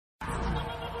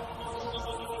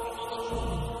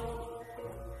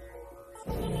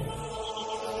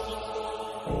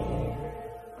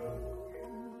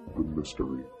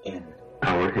history. In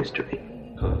our history.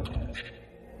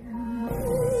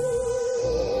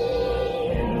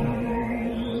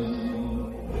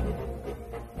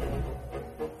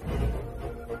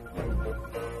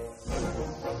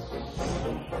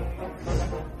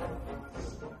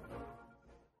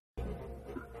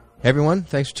 Hey everyone,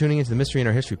 thanks for tuning into the Mystery in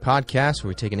Our History podcast, where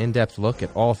we take an in-depth look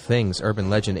at all things urban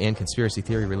legend and conspiracy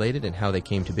theory related and how they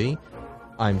came to be.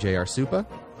 I'm J.R. Supa.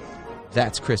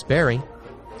 That's Chris Berry,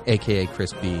 a.k.a.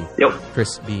 Chris B. Yep.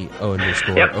 Chris B.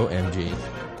 O_OMG. Yep.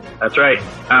 That's right.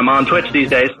 I'm on Twitch these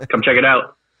days. Come check it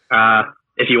out.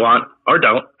 If you want, or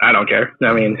don't. I don't care.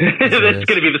 I mean, it's going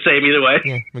to be the same either way.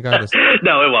 Yeah, regardless.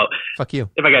 No, it won't. Fuck you.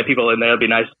 If I got people in there, it'd be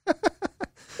nice.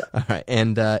 All right,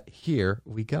 and here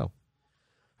we go.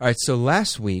 All right, so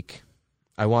last week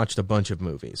I watched a bunch of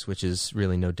movies, which is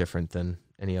really no different than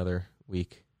any other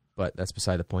week, but that's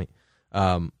beside the point.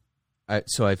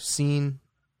 So I've seen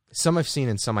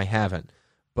and some I haven't,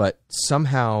 but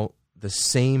somehow the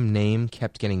same name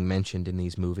kept getting mentioned in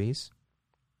these movies,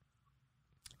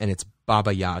 and it's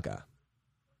Baba Yaga.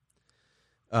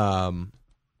 And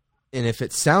if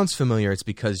it sounds familiar, it's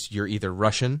because you're either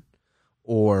Russian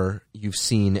or you've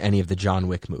seen any of the John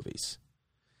Wick movies.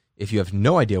 If you have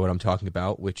no idea what I'm talking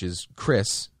about, which is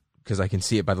Chris, because I can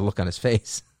see it by the look on his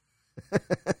face,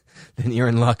 then you're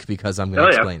in luck, because I'm going to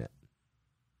explain it.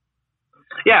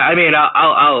 Yeah, I mean,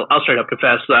 I'll straight up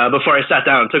confess. Before I sat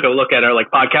down and took a look at our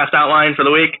podcast outline for the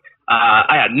week,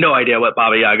 I had no idea what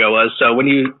Baba Yaga was. So when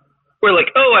you were like,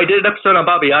 "Oh, I did an episode on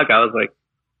Baba Yaga," I was like,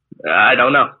 I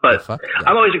don't know, but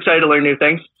I'm always excited to learn new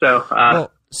things. So,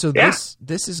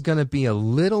 this is going to be a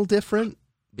little different,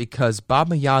 because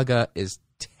Baba Yaga is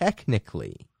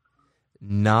technically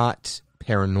not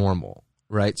paranormal,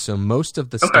 right? So most of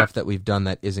the stuff that we've done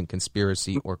that isn't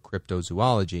conspiracy or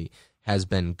cryptozoology has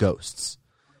been ghosts.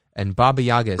 And Baba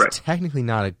Yaga is technically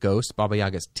not a ghost. Baba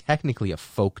Yaga is technically a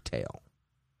folk tale.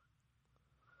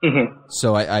 Mm-hmm.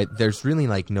 So there's really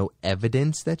no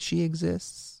evidence that she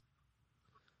exists.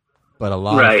 But a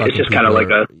lot of it's just kind of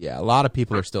a lot of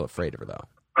people are still afraid of her, though.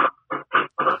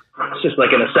 It's just like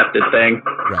an accepted thing.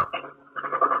 Right.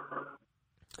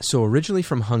 So originally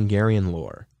from Hungarian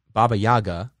lore, Baba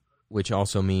Yaga, which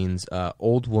also means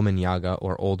Old Woman Yaga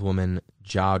or Old Woman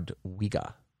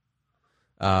Jadwiga.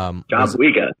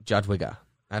 Jadwiga.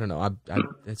 I don't know.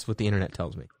 That's what the internet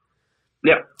tells me.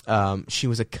 Yeah. She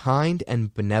was a kind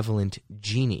and benevolent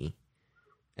genie,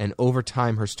 and over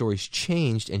time her stories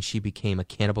changed and she became a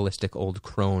cannibalistic old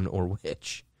crone or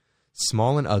witch.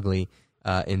 Small and ugly,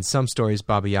 in some stories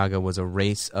Baba Yaga was a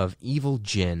race of evil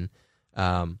jinn,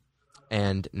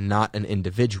 and not an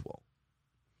individual.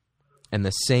 And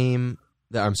the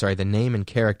name and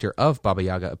character of Baba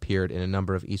Yaga appeared in a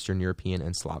number of Eastern European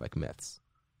and Slavic myths.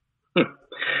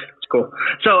 It's cool.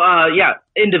 So, as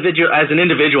an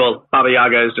individual, Baba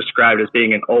Yaga is described as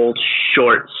being an old,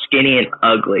 short, skinny, and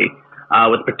ugly,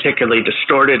 with a particularly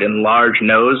distorted and large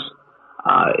nose.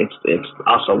 It's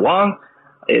also long.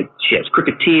 She has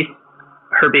crooked teeth.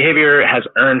 Her behavior has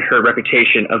earned her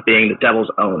reputation of being the devil's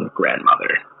own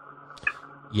grandmother.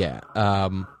 Yeah,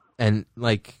 and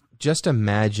just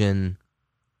imagine,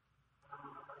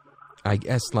 I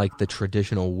guess, the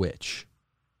traditional witch.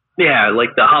 Yeah, like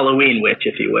the Halloween witch,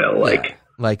 if you will.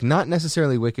 Not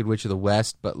necessarily Wicked Witch of the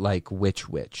West, but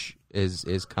Witch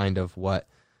is kind of what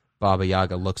Baba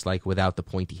Yaga looks like without the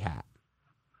pointy hat.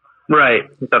 Right,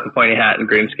 without the pointy hat and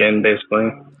green skin, basically.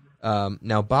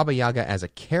 Now, Baba Yaga as a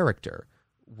character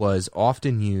was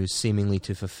often used seemingly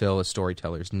to fulfill a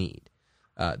storyteller's need.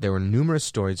 There were numerous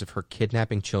stories of her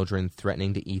kidnapping children,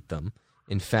 threatening to eat them.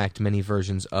 In fact, many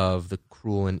versions of the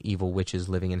cruel and evil witches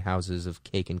living in houses of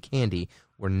cake and candy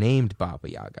were named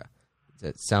Baba Yaga. Does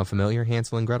that sound familiar,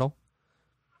 Hansel and Gretel?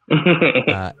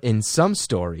 In some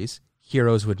stories,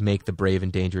 heroes would make the brave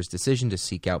and dangerous decision to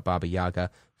seek out Baba Yaga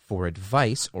for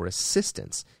advice or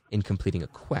assistance in completing a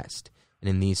quest. And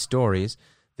in these stories,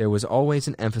 there was always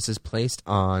an emphasis placed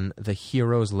on the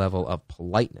hero's level of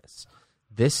politeness.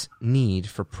 This need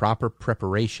for proper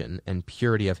preparation and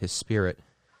purity of his spirit,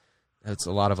 that's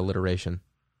a lot of alliteration.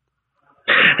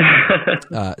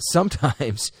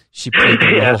 Sometimes she played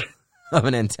the role of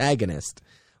an antagonist,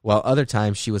 while other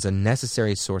times she was a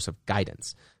necessary source of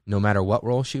guidance. No matter what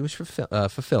role she was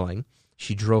fulfilling,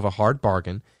 she drove a hard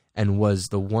bargain and was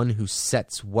the one who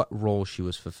sets what role she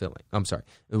was fulfilling.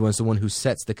 It was the one who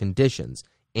sets the conditions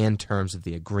and terms of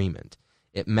the agreement.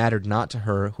 It mattered not to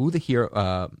her who the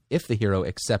hero, if the hero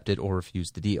accepted or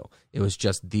refused the deal. It was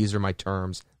just, these are my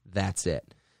terms, that's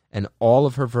it. And all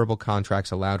of her verbal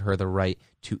contracts allowed her the right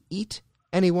to eat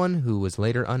anyone who was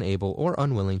later unable or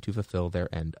unwilling to fulfill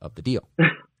their end of the deal.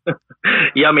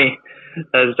 Yummy.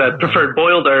 Is that preferred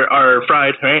boiled or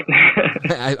fried, right?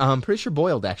 I'm pretty sure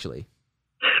boiled, actually.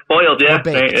 Boiled, yeah. Or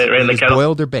baked. Right in the kettle.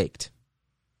 Boiled or baked.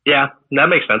 Yeah, that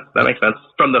makes sense. That makes sense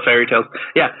from the fairy tales.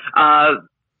 Yeah,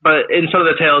 but in some of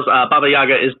the tales, Baba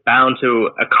Yaga is bound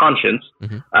to a conscience.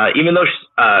 Even though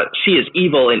she is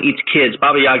evil and eats kids,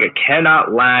 Baba Yaga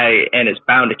cannot lie and is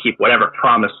bound to keep whatever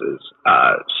promises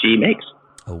she makes.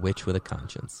 A witch with a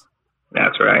conscience.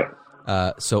 That's right.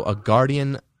 So a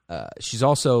guardian. She's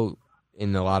also,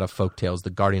 in a lot of folk tales,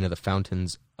 the guardian of the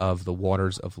fountains of the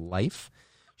waters of life.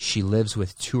 She lives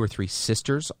with 2 or 3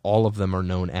 sisters. All of them are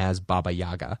known as Baba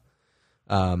Yaga.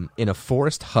 In a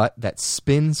forest hut that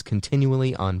spins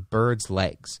continually on birds'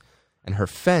 legs, and her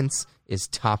fence is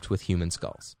topped with human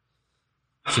skulls.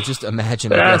 So just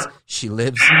imagine, I guess, she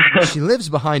lives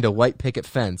behind a white picket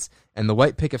fence, and the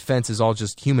white picket fence is all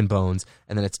just human bones,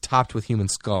 and then it's topped with human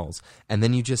skulls. And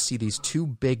then you just see these 2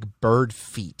 big bird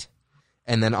feet.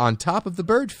 And then on top of the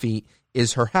bird feet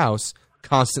is her house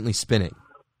constantly spinning.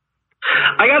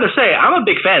 I gotta say, I'm a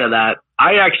big fan of that.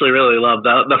 I actually really love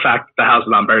the fact the house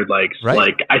is on bird legs. Right?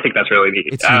 Like, I think that's really neat.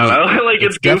 It's I don't know. Like,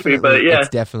 it's goofy, but yeah. It's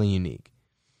definitely unique.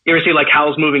 You ever see, like,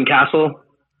 Howl's Moving Castle?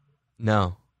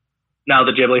 No. No,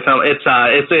 the Ghibli film. It's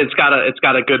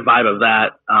got a good vibe of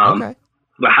that. Okay.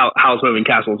 Howl's Moving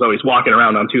Castle is always walking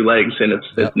around on 2 legs, and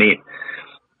it's neat.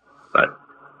 But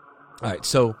all right,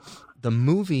 so the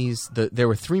movies, there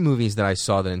were 3 movies that I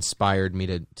saw that inspired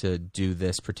me to do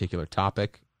this particular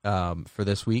topic for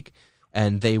this week,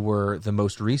 and they were the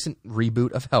most recent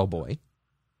reboot of Hellboy,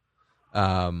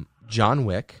 John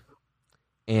Wick,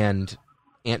 and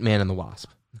Ant-Man and the Wasp.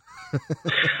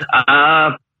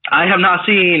 I have not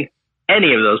seen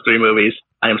any of those 3 movies.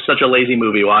 I am such a lazy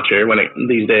movie watcher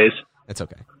these days. That's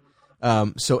okay.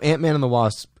 So Ant-Man and the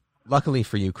Wasp, luckily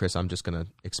for you, Chris, I'm just going to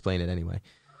explain it anyway.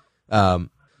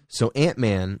 So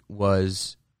Ant-Man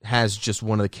has just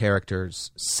one of the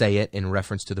characters say it in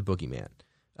reference to the boogeyman,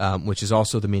 which is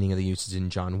also the meaning of the usage in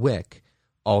John Wick.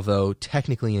 Although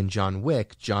technically in John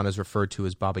Wick, John is referred to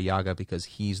as Baba Yaga because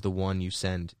he's the one you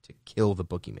send to kill the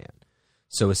boogeyman.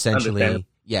 So essentially,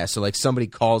 yeah, so like somebody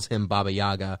calls him Baba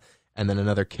Yaga, and then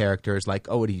another character is like,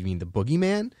 oh, what do you mean, the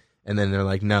boogeyman? And then they're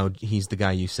like, no, he's the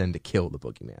guy you send to kill the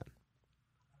boogeyman.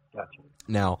 Gotcha.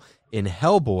 Now, in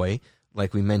Hellboy,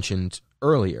 like we mentioned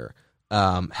earlier,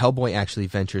 Hellboy actually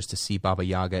ventures to see Baba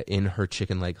Yaga in her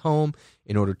chicken leg home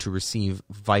in order to receive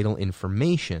vital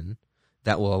information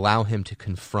that will allow him to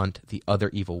confront the other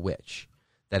evil witch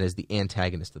that is the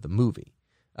antagonist of the movie.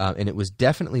 And it was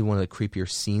definitely one of the creepier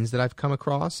scenes that I've come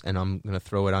across, and I'm going to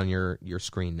throw it on your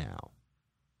screen now.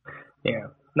 Yeah,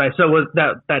 nice. So was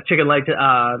that chicken leg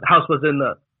house was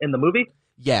in the movie?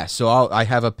 Yeah, so I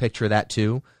have a picture of that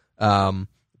too.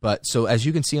 But so as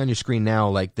you can see on your screen now,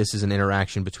 like this is an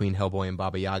interaction between Hellboy and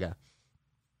Baba Yaga.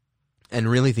 And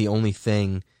really the only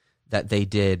thing that they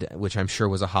did, which I'm sure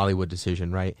was a Hollywood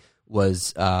decision, right,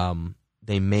 was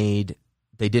they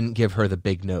didn't give her the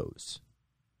big nose.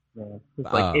 Yeah,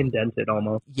 it's like indented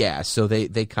almost. Yeah, so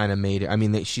they kind of made it. I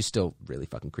mean, she's still really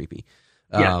fucking creepy.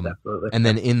 Yes, absolutely. And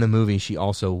then in the movie, she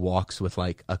also walks with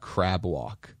like a crab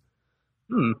walk.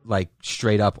 Like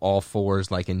straight up all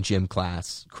fours, like in gym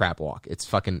class, crab walk.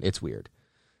 It's weird.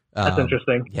 That's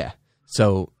interesting. Yeah.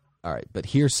 So, all right. But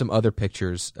here's some other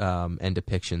pictures and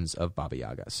depictions of Baba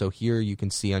Yaga. So here you can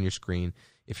see on your screen,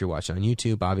 if you're watching on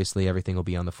YouTube, obviously everything will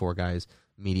be on the Four Guys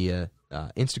Media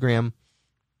Instagram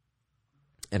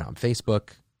and on Facebook,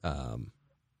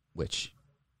 which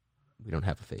we don't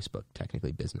have a Facebook,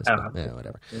 technically business, but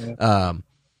whatever. Yeah.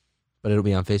 But it'll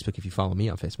be on Facebook if you follow me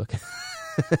on Facebook.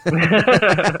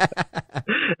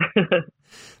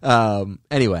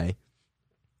 Anyway,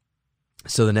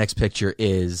 so the next picture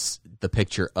is the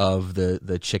picture of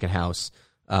the chicken house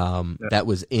that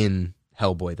was in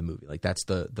Hellboy the movie. Like that's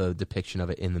the depiction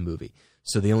of it in the movie.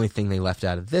 So the only thing they left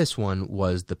out of this one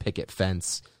was the picket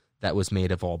fence that was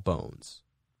made of all bones.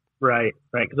 Right,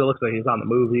 because it looks like he's on the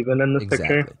move even in this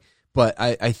picture. But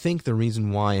I think the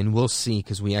reason why, and we'll see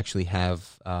because we actually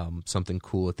have something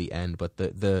cool at the end, but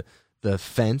the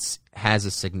fence has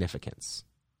a significance.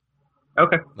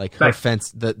 Okay. Like her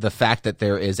fence, the fact that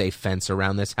there is a fence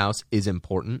around this house is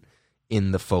important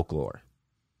in the folklore.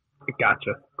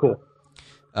 Gotcha. Cool.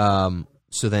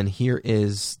 So then here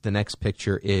is the next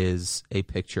picture is a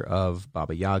picture of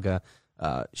Baba Yaga.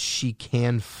 She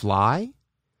can fly.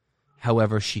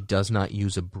 However, she does not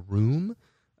use a broom.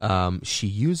 She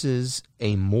uses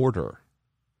a mortar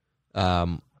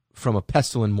from a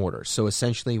pestle and mortar. So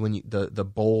essentially when the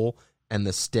bowl and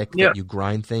the stick that you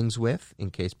grind things with,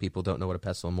 in case people don't know what a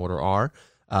pestle and mortar are,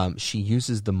 she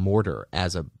uses the mortar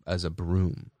as a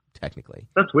broom. technically.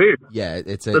 That's weird. Yeah,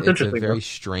 it's a interesting, very though.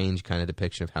 strange kind of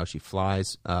depiction of how she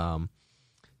flies. But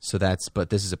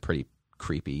this is a pretty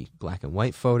creepy black and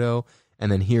white photo.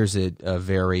 And then here's a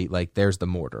very, like, there's the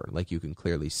mortar. Like, you can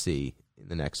clearly see in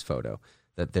the next photo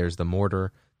that there's the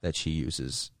mortar that she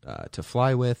uses to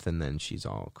fly with, and then she's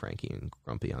all cranky and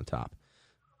grumpy on top.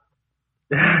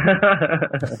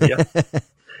 Yeah.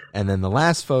 And then the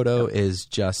last photo is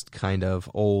just kind of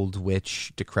old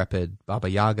witch, decrepit Baba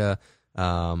Yaga,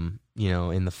 in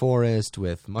the forest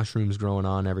with mushrooms growing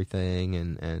on everything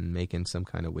and making some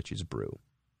kind of witch's brew.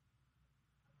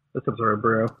 That's some sort of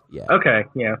brew. Yeah. Okay,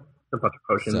 yeah. A bunch of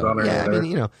potions on her. Yeah, I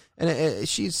mean, and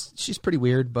she's pretty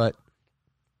weird, but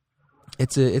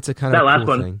it's a kind of That last cool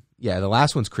one. thing. Yeah, the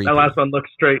last one's creepy. That last one looks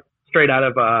straight out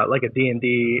of like a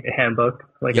D&D handbook,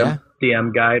 like Yeah. a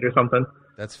DM guide or something.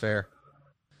 That's fair.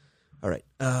 All right.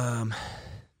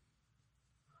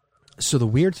 So the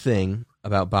weird thing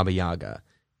about Baba Yaga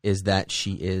is that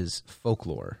she is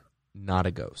folklore, not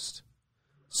a ghost.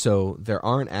 So there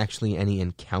aren't actually any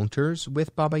encounters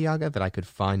with Baba Yaga that I could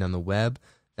find on the web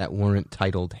that weren't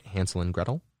titled Hansel and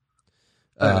Gretel.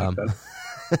 That makes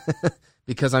sense.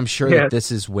 Because I'm sure that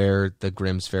this is where the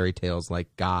Grimm's fairy tales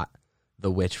got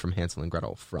the witch from Hansel and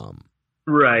Gretel from.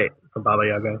 Right. From Baba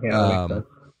Yaga. Yeah, that makes sense.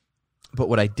 But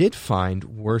what I did find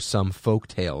were some folk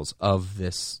tales of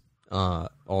this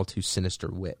all too sinister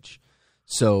witch.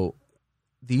 So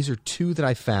these are two that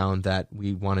I found that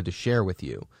we wanted to share with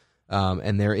you.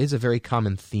 And there is a very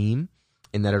common theme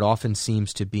in that it often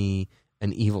seems to be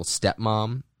an evil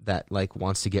stepmom that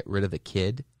wants to get rid of the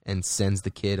kid and sends the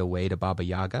kid away to Baba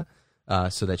Yaga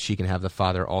so that she can have the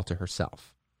father all to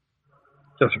herself.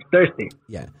 So she's thirsty.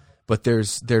 Yeah. But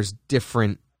there's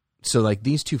different. So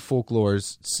these two folk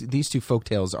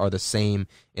tales are the same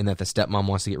in that the stepmom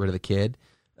wants to get rid of the kid.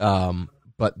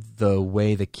 But the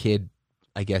way the kid,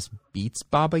 I guess, beats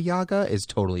Baba Yaga is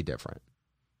totally different.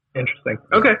 Interesting.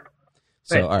 Okay.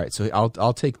 So Right. all right, so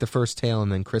I'll take the first tale,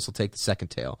 and then Chris will take the second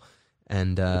tale,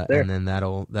 and then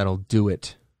that'll do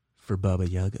it for Baba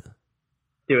Yaga.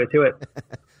 Do it.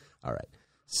 All right.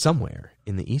 Somewhere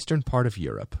in the eastern part of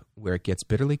Europe, where it gets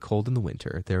bitterly cold in the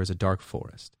winter, there is a dark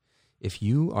forest. If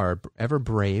you are ever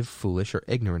brave, foolish, or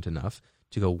ignorant enough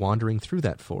to go wandering through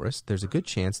that forest, there's a good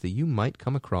chance that you might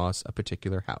come across a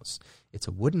particular house. It's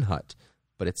a wooden hut,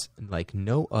 but it's like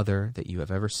no other that you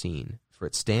have ever seen, for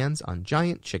it stands on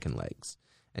giant chicken legs,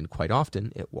 and quite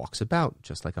often it walks about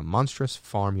just like a monstrous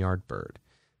farmyard bird.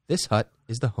 This hut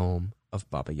is the home of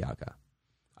Baba Yaga.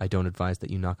 I don't advise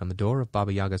that you knock on the door of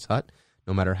Baba Yaga's hut,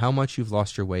 no matter how much you've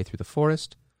lost your way through the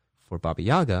forest, for Baba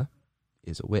Yaga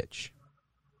is a witch.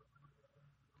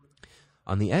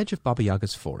 On the edge of Baba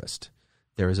Yaga's forest,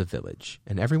 there is a village,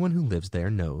 and everyone who lives there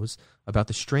knows about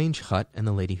the strange hut and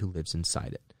the lady who lives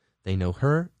inside it. They know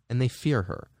her, and they fear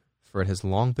her, for it has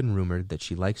long been rumored that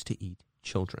she likes to eat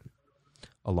children.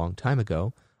 A long time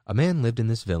ago, a man lived in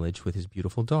this village with his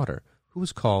beautiful daughter, who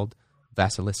was called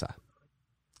Vasilissa.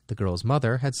 The girl's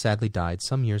mother had sadly died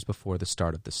some years before the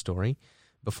start of the story.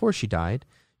 Before she died,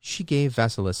 she gave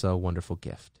Vasilissa a wonderful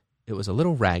gift. It was a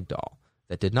little rag doll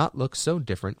that did not look so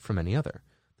different from any other.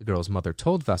 The girl's mother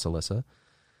told Vasilissa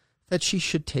that she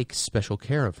should take special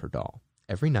care of her doll.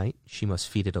 Every night, she must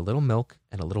feed it a little milk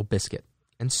and a little biscuit,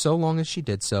 and so long as she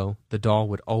did so, the doll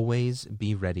would always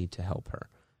be ready to help her,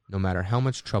 no matter how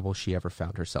much trouble she ever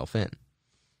found herself in.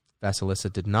 Vasilissa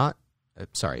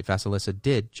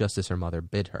did just as her mother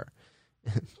bid her.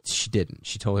 She didn't.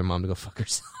 She told her mom to go fuck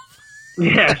herself.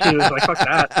 Yeah, she was like, fuck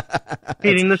that.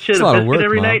 Feeding this shit It's a a lot of biscuit work,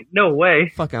 every Mom. night? No way.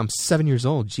 Fuck, I'm 7 years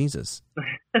old. Jesus.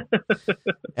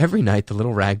 Every night, the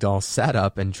little rag doll sat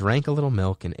up and drank a little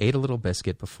milk and ate a little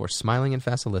biscuit before smiling at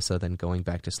Vasilissa, then going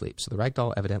back to sleep. So the rag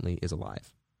doll evidently is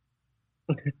alive.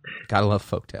 Gotta love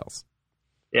folktales.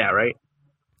 Yeah, right?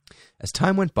 As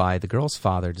time went by, the girl's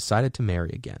father decided to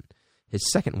marry again.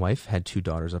 His second wife had 2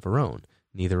 daughters of her own,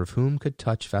 neither of whom could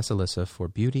touch Vasilissa for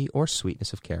beauty or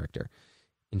sweetness of character.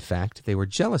 In fact, they were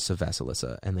jealous of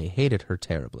Vasilissa, and they hated her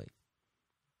terribly.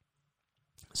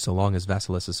 So long as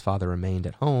Vasilissa's father remained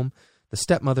at home, the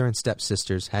stepmother and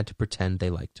stepsisters had to pretend they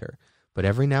liked her. But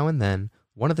every now and then,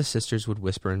 one of the sisters would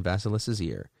whisper in Vasilissa's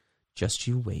ear, "Just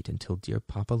you wait until dear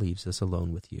Papa leaves us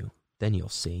alone with you. Then you'll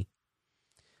see."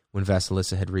 When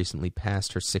Vasilissa had recently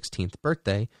passed her 16th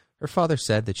birthday, her father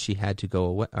said that he had to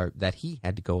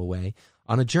go away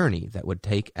on a journey that would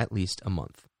take at least a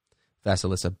month.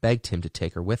 Vasilissa begged him to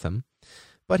take her with him,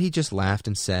 but he just laughed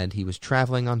and said he was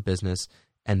traveling on business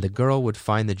and the girl would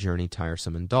find the journey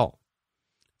tiresome and dull.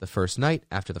 The first night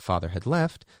after the father had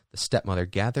left, the stepmother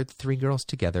gathered the 3 girls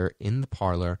together in the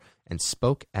parlor and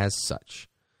spoke as such.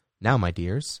 "Now, my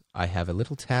dears, I have a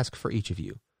little task for each of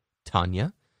you.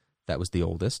 Tanya, that was the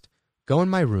oldest, go in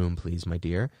my room, please, my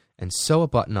dear, and sew a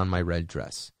button on my red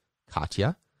dress.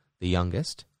 Katya, the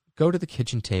youngest, go to the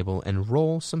kitchen table and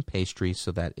roll some pastry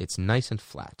so that it's nice and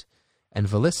flat. And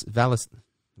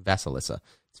Vasilissa,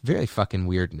 it's a very fucking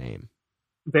weird name.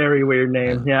 Very weird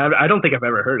name. Yeah, I don't think I've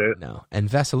ever heard it. No. And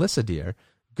Vasilissa, dear,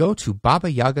 go to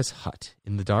Baba Yaga's hut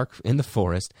in the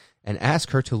forest and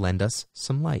ask her to lend us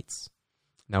some lights.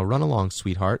 Now run along,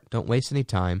 sweetheart. Don't waste any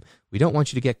time. We don't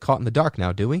want you to get caught in the dark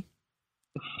now, do we?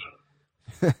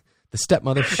 The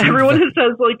stepmother. Everyone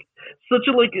says such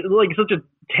a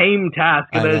tame task,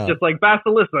 and then it's just like,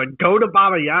 Vasilissa, go to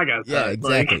Baba Yaga. Yeah,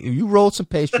 exactly. You roll some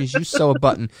pastries, you sew a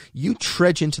button, you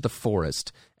trudge into the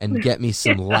forest and get me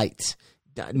some light.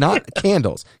 Not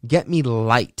candles. Get me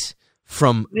light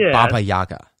from Baba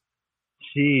Yaga.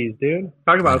 Jeez, dude.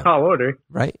 Talk about a tall order.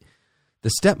 Right? The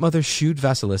stepmother shooed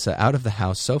Vasilissa out of the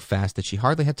house so fast that she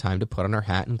hardly had time to put on her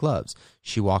hat and gloves.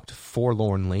 She walked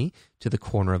forlornly to the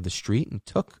corner of the street and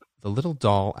took the little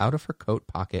doll out of her coat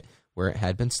pocket where it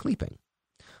had been sleeping.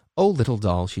 "Oh, little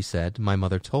doll," she said, "my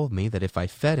mother told me that if I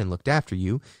fed and looked after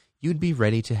you, you'd be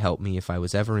ready to help me if I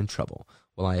was ever in trouble.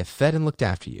 Well, I have fed and looked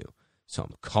after you, so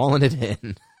I'm calling it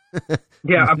in."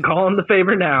 Yeah, I'm calling the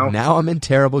favor now. Now I'm in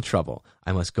terrible trouble.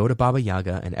 I must go to Baba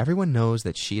Yaga, and everyone knows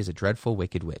that she is a dreadful,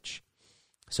 wicked witch.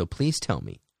 So please tell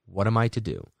me, what am I to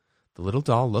do? The little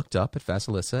doll looked up at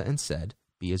Vasilissa and said,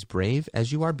 "Be as brave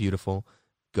as you are beautiful.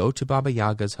 Go to Baba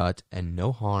Yaga's hut, and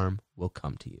no harm will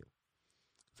come to you."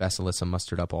 Vasilissa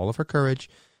mustered up all of her courage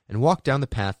and walked down the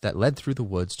path that led through the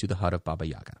woods to the hut of Baba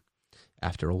Yaga.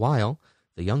 After a while,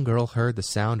 the young girl heard the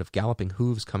sound of galloping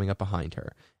hooves coming up behind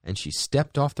her, and she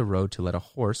stepped off the road to let a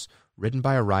horse, ridden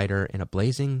by a rider in a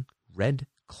blazing red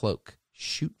cloak,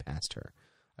 shoot past her.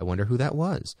 I wonder who that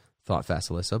was, thought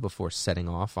Vasilissa before setting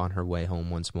off on her way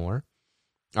once more.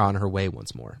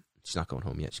 She's not going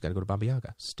home yet. She's got to go to Baba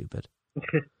Yaga. Stupid.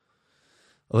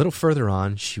 A little further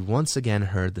on, she once again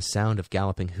heard the sound of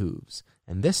galloping hooves,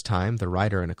 and this time the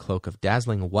rider in a cloak of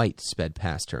dazzling white sped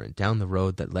past her and down the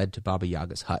road that led to Baba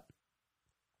Yaga's hut.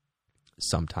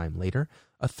 Some time later,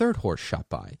 a third horse shot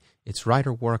by. Its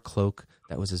rider wore a cloak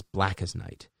that was as black as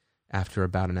night. After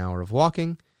about an hour of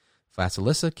walking,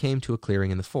 Vasilissa came to a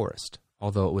clearing in the forest.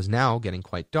 Although it was now getting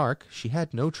quite dark, she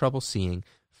had no trouble seeing,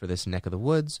 for this neck of the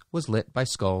woods was lit by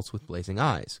skulls with blazing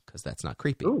eyes, because that's not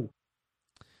creepy. Ooh.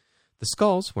 The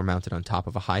skulls were mounted on top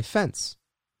of a high fence.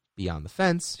 Beyond the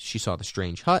fence, she saw the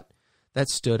strange hut that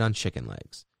stood on chicken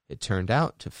legs. It turned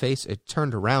around to face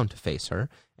her,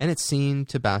 and it seemed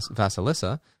to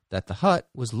Vasilissa that the hut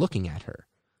was looking at her.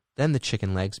 Then the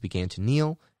chicken legs began to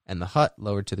kneel, and the hut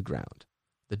lowered to the ground.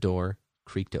 The door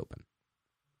creaked open.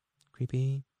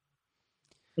 Creepy.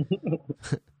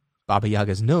 Baba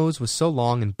Yaga's nose was so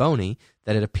long and bony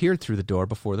that it appeared through the door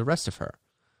before the rest of her.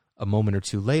 A moment or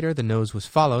two later, the nose was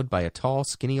followed by a tall,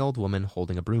 skinny old woman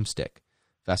holding a broomstick.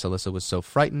 Vasilissa was so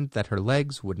frightened that her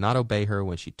legs would not obey her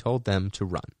when she told them to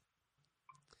run.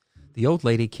 The old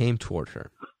lady came toward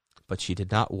her, but she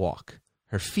did not walk.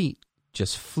 Her feet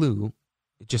flew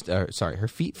just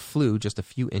a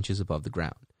few inches above the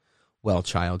ground. "Well,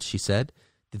 child," she said,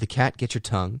 "did the cat get your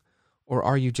tongue, or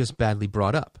are you just badly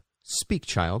brought up? Speak,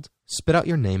 child. Spit out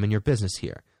your name and your business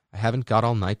here. I haven't got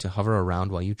all night to hover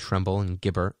around while you tremble and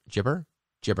gibber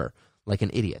like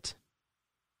an idiot."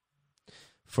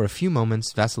 For a few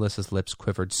moments, Vasilissa's lips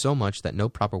quivered so much that no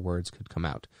proper words could come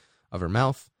out of her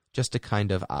mouth, just a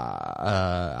kind of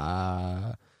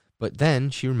But then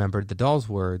she remembered the doll's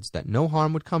words that no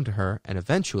harm would come to her, and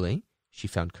eventually she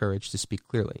found courage to speak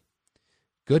clearly.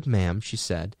 "Good ma'am," she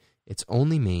said, "it's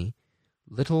only me,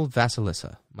 little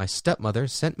Vasilissa. My stepmother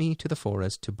sent me to the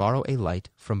forest to borrow a light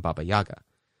from Baba Yaga."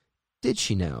 "Did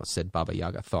she now?" said Baba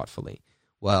Yaga thoughtfully.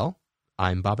 "Well,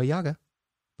 I'm Baba Yaga,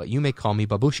 but you may call me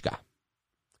Babushka,"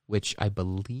 which I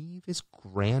believe is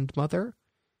grandmother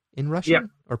in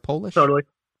Russian or Polish. Totally.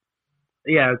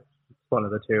 Yeah, it's one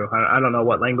of the two. I don't know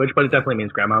what language, but it definitely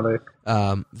means grandmother.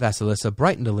 Vasilissa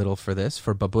brightened a little for this,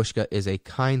 for Babushka is a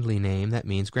kindly name that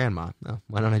means grandma. Oh,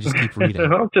 why don't I just keep reading?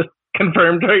 Just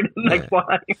confirmed right in the next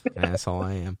line. That's all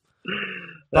I am.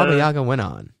 Baba Yaga went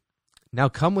on. "Now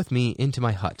come with me into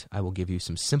my hut. I will give you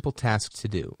some simple tasks to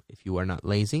do. If you are not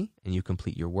lazy and you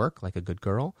complete your work like a good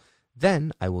girl,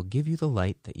 then I will give you the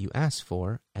light that you asked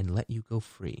for and let you go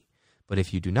free. But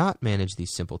if you do not manage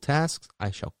these simple tasks,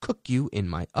 I shall cook you in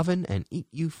my oven and eat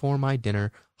you for my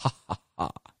dinner. Ha, ha,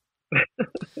 ha."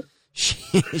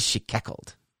 She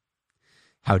cackled.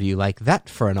 "How do you like that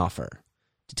for an offer?"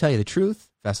 To tell you the truth,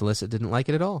 Vasilissa didn't like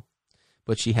it at all.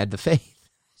 But she had the faith.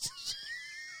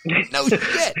 No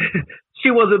shit! She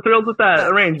wasn't thrilled with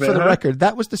that arrangement. For the record,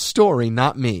 that was the story,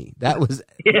 not me. That was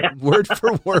word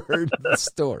for word the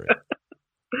story.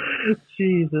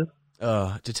 Jesus.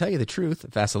 To tell you the truth,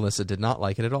 Vasilissa did not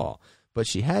like it at all, but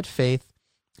she had faith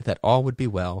that all would be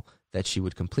well, that she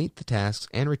would complete the tasks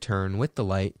and return with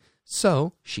delight.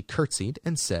 So she curtsied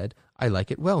and said, "I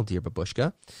like it well, dear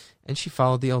Babushka," and she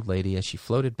followed the old lady as she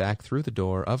floated back through the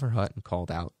door of her hut and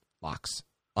called out, "Locks,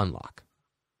 unlock."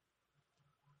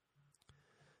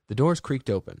 The doors creaked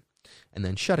open, and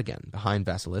then shut again behind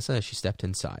Vasilissa as she stepped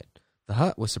inside. The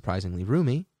hut was surprisingly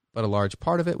roomy, but a large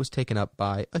part of it was taken up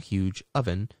by a huge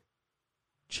oven.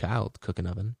 Child cooking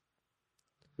oven.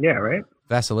 Yeah, right?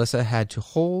 Vasilissa had to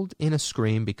hold in a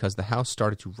scream because the house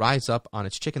started to rise up on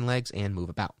its chicken legs and move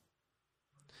about.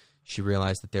 She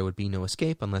realized that there would be no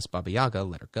escape unless Baba Yaga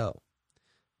let her go.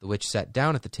 The witch sat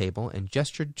down at the table and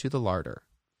gestured to the larder.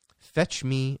 "Fetch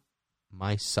me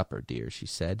my supper, dear," she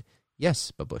said.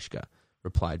 "Yes, Babushka,"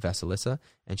 replied Vasilissa,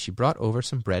 and she brought over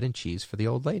some bread and cheese for the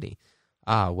old lady.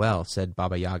 "Ah, well," said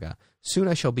Baba Yaga, "soon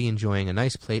I shall be enjoying a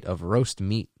nice plate of roast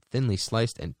meat, thinly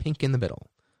sliced and pink in the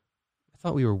middle." I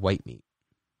thought we were white meat.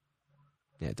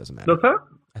 Yeah, it doesn't matter. What's that?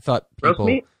 I thought Roast people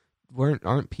meat?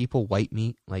 aren't people white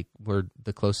meat? Like, we're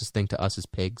the closest thing to us is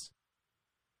pigs.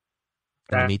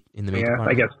 In the meat Yeah, department?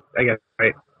 I guess,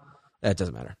 right. That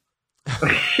doesn't matter.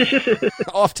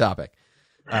 Off topic.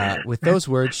 With those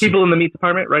words, People in the meat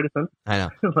department, write us in. I know.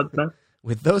 Let us know.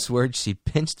 With those words, she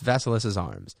pinched Vasilissa's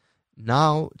arms.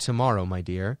 "Now, tomorrow, my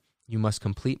dear, you must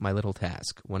complete my little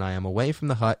task. When I am away from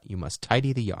the hut, you must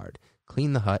tidy the yard,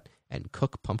 clean the hut, and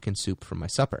cook pumpkin soup for my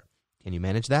supper. Can you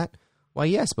manage that?" "Why,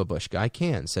 yes, Babushka, I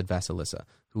can," said Vasilissa,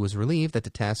 who was relieved that the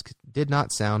task did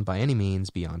not sound by any means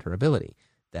beyond her ability.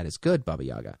 "That is good," Baba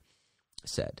Yaga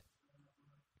said.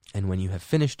 "And when you have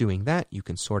finished doing that, you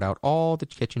can sort out all the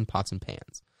kitchen pots and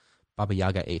pans." Baba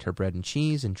Yaga ate her bread and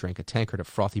cheese and drank a tankard of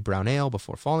frothy brown ale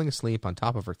before falling asleep on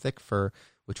top of her thick fur,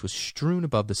 which was strewn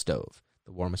above the stove,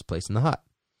 the warmest place in the hut.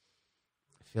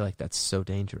 I feel like that's so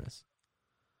dangerous.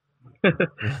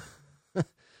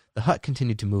 The hut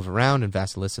continued to move around, and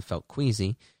Vasilissa felt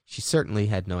queasy. She certainly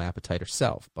had no appetite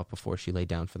herself, but before she lay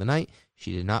down for the night,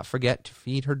 she did not forget to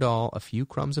feed her doll a few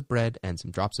crumbs of bread and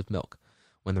some drops of milk.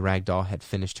 When the rag doll had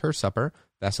finished her supper,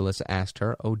 Vasilissa asked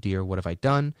her, "Oh dear, what have I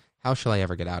done? How shall I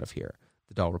ever get out of here?"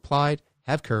 The doll replied,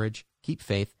 "Have courage, keep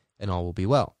faith, and all will be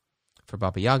well." For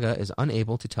Baba Yaga is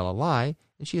unable to tell a lie,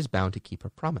 and she is bound to keep her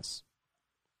promise.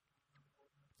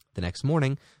 The next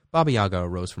morning, Baba Yaga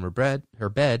arose from her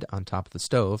bed on top of the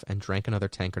stove and drank another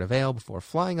tankard of ale before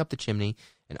flying up the chimney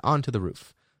and onto the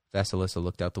roof. Vasilissa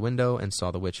looked out the window and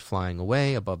saw the witch flying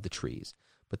away above the trees,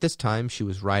 but this time she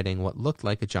was riding what looked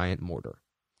like a giant mortar.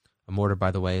 A mortar, by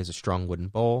the way, is a strong wooden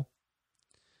bowl,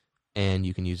 and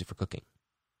you can use it for cooking.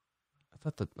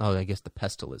 I guess the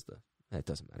pestle is that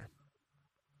doesn't matter.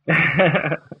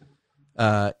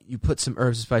 You put some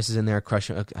herbs and spices in there, crush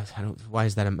it. Why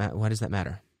does that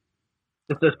matter?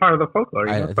 It's part of the folklore.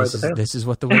 This is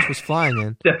what the witch was flying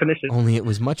in. Definition. Only it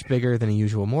was much bigger than a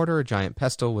usual mortar. A giant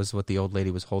pestle was what the old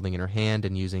lady was holding in her hand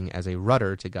and using as a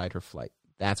rudder to guide her flight.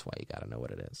 That's why you got to know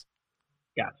what it is.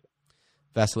 Gotcha.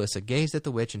 Vasilissa gazed at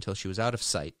the witch until she was out of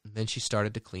sight. Then she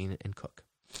started to clean and cook.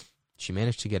 She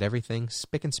managed to get everything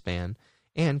spick and span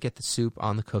and get the soup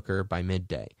on the cooker by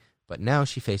midday. But now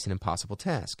she faced an impossible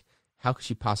task. How could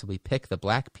she possibly pick the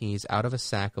black peas out of a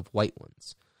sack of white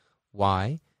ones?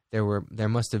 Why? There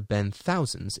must have been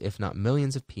thousands, if not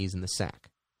millions, of peas in the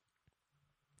sack.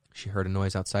 She heard a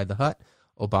noise outside the hut.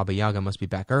 "Oh, Baba Yaga must be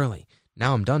back early.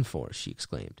 Now I'm done for," she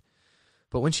exclaimed.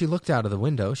 But when she looked out of the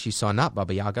window, she saw not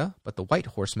Baba Yaga, but the white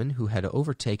horseman who had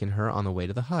overtaken her on the way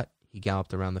to the hut. He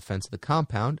galloped around the fence of the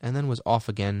compound and then was off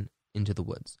again into the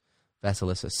woods.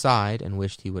 Vasilissa sighed and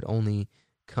wished he would only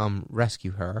come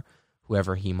rescue her,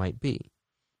 whoever he might be.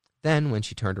 Then, when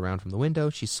she turned around from the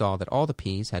window, she saw that all the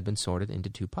peas had been sorted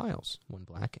into 2 piles, one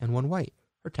black and one white.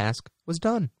 Her task was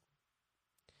done.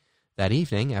 That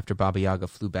evening, after Baba Yaga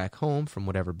flew back home from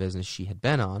whatever business she had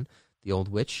been on, the old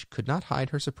witch could not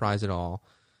hide her surprise at all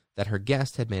that her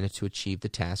guest had managed to achieve the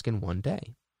task in one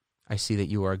day. "I see that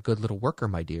you are a good little worker,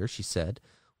 my dear," she said.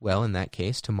 "Well, in that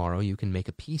case, tomorrow you can make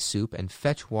a pea soup and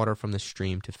fetch water from the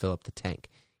stream to fill up the tank.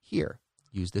 Here,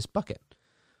 use this bucket."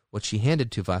 What she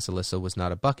handed to Vasilissa was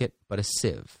not a bucket, but a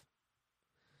sieve.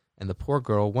 And the poor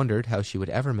girl wondered how she would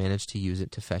ever manage to use it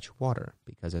to fetch water,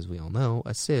 because as we all know,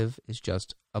 a sieve is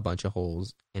just a bunch of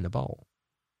holes in a bowl.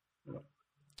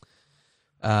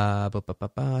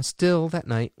 Still, that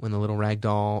night, when the little rag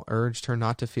doll urged her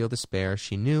not to feel despair,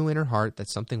 she knew in her heart that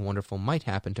something wonderful might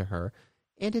happen to her,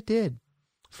 and it did.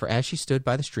 For as she stood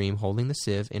by the stream holding the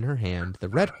sieve in her hand, the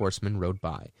red horseman rode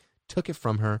by, took it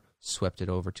from her, swept it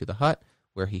over to the hut,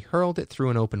 where he hurled it through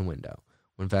an open window.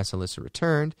 When Vasilisa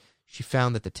returned, she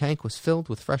found that the tank was filled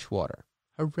with fresh water.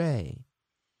 Hooray!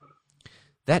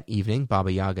 That evening,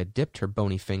 Baba Yaga dipped her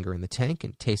bony finger in the tank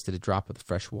and tasted a drop of the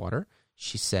fresh water.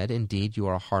 She said, "Indeed, you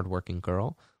are a hard-working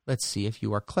girl. Let's see if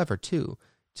you are clever, too.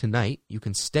 Tonight, you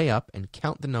can stay up and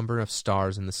count the number of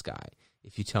stars in the sky.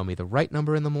 If you tell me the right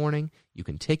number in the morning, you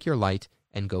can take your light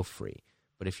and go free.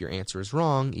 But if your answer is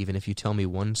wrong, even if you tell me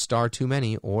one star too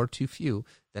many or too few,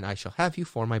 then I shall have you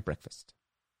for my breakfast."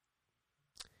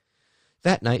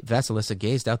 That night, Vasilisa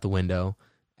gazed out the window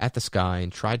at the sky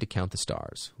and tried to count the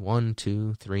stars. 1,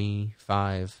 2, 3,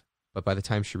 5. But by the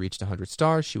time she reached 100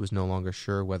 stars, she was no longer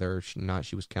sure whether or not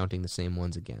she was counting the same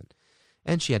ones again.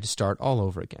 And she had to start all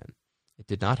over again. It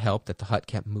did not help that the hut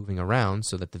kept moving around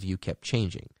so that the view kept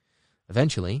changing.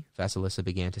 Eventually, Vasilisa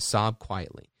began to sob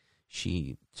quietly.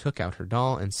 She took out her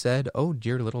doll and said, "Oh,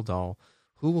 dear little doll,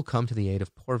 who will come to the aid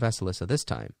of poor Vasilisa this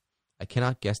time? I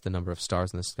cannot guess the number of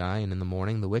stars in the sky, and in the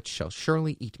morning the witch shall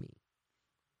surely eat me."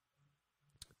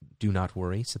 "Do not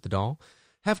worry," said the doll.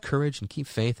 "Have courage and keep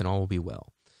faith, and all will be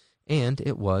well." And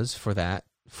it was for at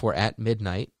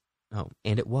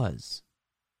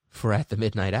the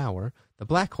midnight hour, the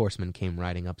black horseman came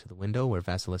riding up to the window where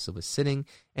Vasilisa was sitting,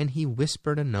 and he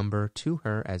whispered a number to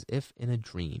her as if in a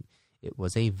dream. It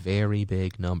was a very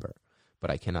big number,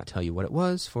 but I cannot tell you what it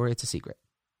was, for it's a secret.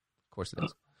 Of course it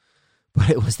is.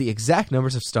 But it was the exact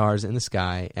numbers of stars in the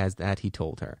sky as that he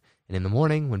told her. And in the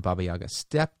morning, when Baba Yaga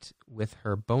stepped with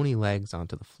her bony legs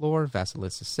onto the floor,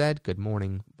 Vasilisa said, "Good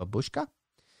morning, Babushka.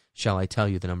 Shall I tell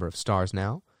you the number of stars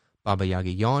now?" Baba Yaga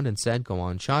yawned and said, "Go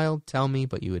on, child, tell me,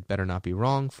 but you had better not be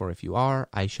wrong, for if you are,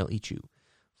 I shall eat you."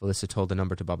 Vasilisa told the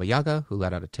number to Baba Yaga, who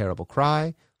let out a terrible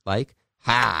cry, like,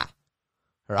 "Ha!"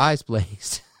 Her eyes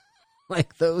blazed,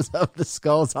 like those of the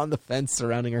skulls on the fence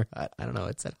surrounding her hut. I don't know,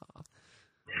 it said, "Ha."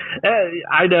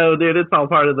 I know, dude, it's all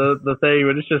part of the thing,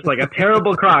 but it's just like a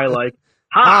terrible cry, like,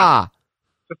 "Ha!"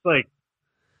 Just like,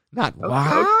 not okay.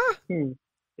 wah.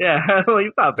 Yeah, well,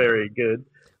 it's not very good.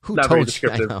 Who Not very told you?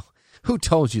 I descriptive. know. Who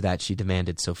told you that? She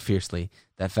demanded so fiercely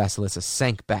that Vasilisa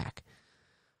sank back.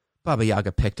 Baba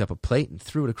Yaga picked up a plate and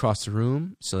threw it across the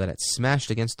room so that it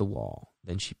smashed against the wall.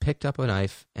 Then she picked up a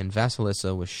knife, and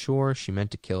Vasilisa was sure she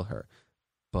meant to kill her.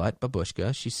 "But,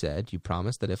 Babushka," she said, "you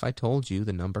promised that if I told you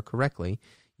the number correctly,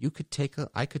 I could take a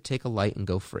light and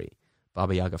go free."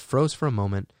 Baba Yaga froze for a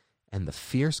moment, and the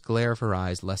fierce glare of her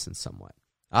eyes lessened somewhat.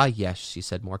 "Ah, yes," she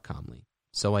said more calmly.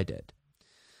 "So I did.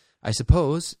 I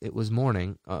suppose it was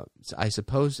morning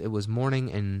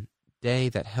and day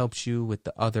that helped you with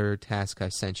the other task I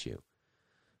sent you."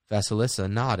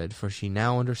 Vasilisa nodded, for she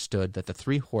now understood that the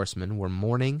three horsemen were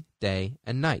morning, day,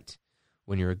 and night.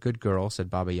 "When you're a good girl," said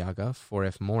Baba Yaga,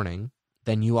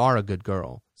 "then you are a good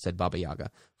girl," said Baba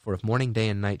Yaga, "for if morning, day,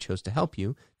 and night chose to help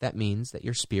you, that means that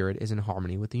your spirit is in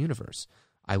harmony with the universe.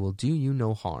 I will do you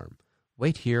no harm.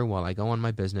 Wait here while I go on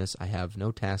my business. I have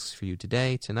no tasks for you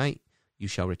today. Tonight, you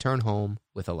shall return home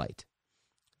with a light."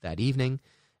 That evening,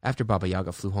 after Baba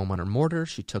Yaga flew home on her mortar,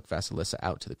 she took Vasilisa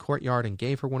out to the courtyard and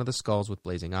gave her one of the skulls with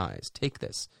blazing eyes. "Take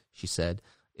this," she said.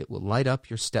 "It will light up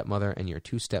your stepmother and your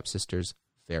two stepsisters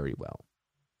very well."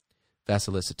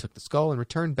 Vasilisa took the skull and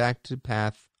returned back to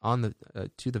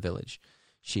the village.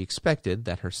 She expected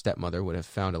that her stepmother would have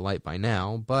found a light by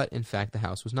now, but in fact the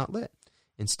house was not lit.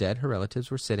 Instead, her relatives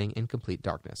were sitting in complete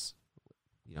darkness.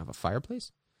 "You don't have a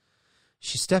fireplace?"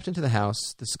 She stepped into the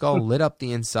house. The skull lit up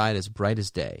the inside as bright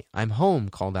as day. "I'm home,"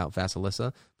 called out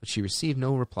Vasilisa, but she received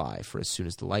no reply, for as soon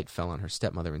as the light fell on her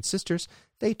stepmother and sisters,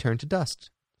 they turned to dust.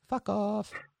 Fuck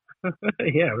off.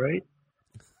 Yeah, right?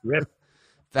 Rip.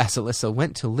 Vasilisa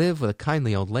went to live with a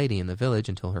kindly old lady in the village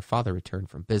until her father returned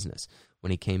from business.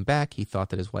 When he came back, he thought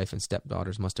that his wife and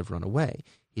stepdaughters must have run away.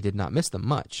 He did not miss them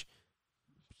much.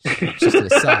 Just an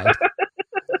aside.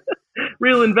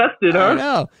 Real invested, huh? I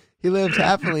know. He lived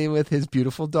happily with his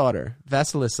beautiful daughter,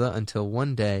 Vasilisa, until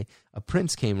one day a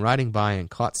prince came riding by and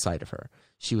caught sight of her.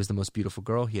 She was the most beautiful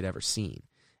girl he had ever seen,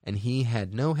 and he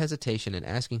had no hesitation in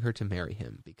asking her to marry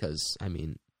him because,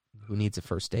 who needs a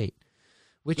first date?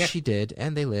 Which she did,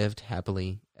 and they lived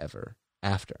happily ever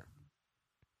after.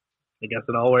 I guess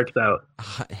it all works out.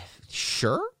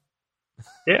 Sure?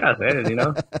 Yeah, you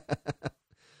know.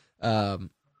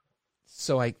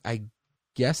 So I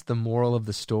guess the moral of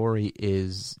the story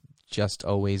is just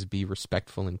always be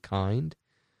respectful and kind,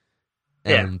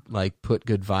 and put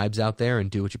good vibes out there and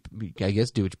do what your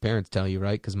parents tell you,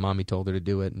 right? Because mommy told her to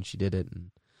do it and she did it. And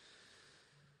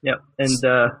yep, and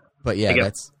but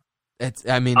yeah, that's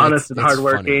honest and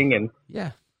hardworking, and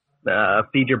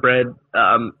feed your bread,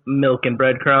 milk and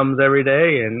breadcrumbs every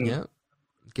day, and you're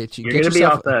gonna be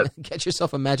off that. Get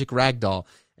yourself a magic rag doll,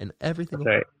 and everything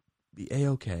will be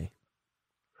A-okay.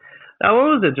 That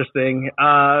one was interesting.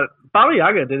 Baba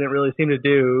Yaga didn't really seem to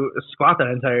do squat that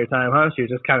entire time, huh? She was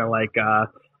just kind of like,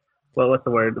 what's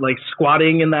the word? Like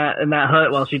squatting in that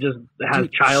hut while she just has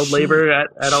child labor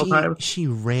at all times. She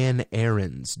ran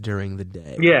errands during the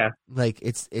day. Yeah. Like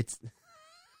it's.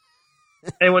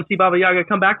 Anyone see Baba Yaga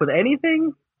come back with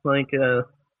anything? Like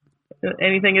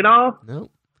anything at all?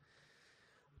 No.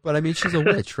 But I mean, she's a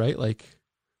witch, right? Like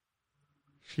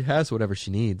she has whatever she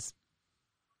needs.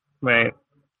 Right.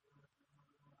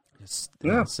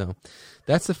 Yeah. So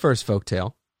that's the first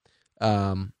folktale.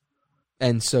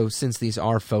 And so since these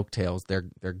are folktales,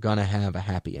 they're gonna have a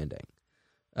happy ending.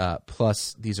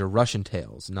 Plus, these are Russian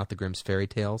tales, not the Grimm's fairy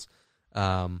tales.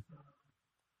 But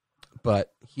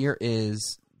here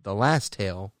is the last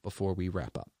tale before we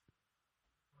wrap up.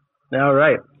 All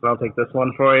right. So I'll take this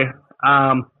one for you.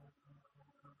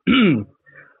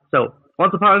 So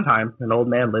once upon a time, an old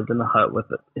man lived in the hut with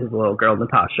his little girl,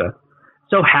 Natasha.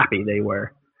 So happy they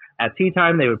were. At tea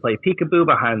time, they would play peekaboo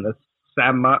behind the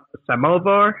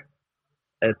samovar.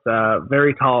 It's a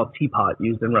very tall teapot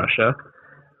used in Russia.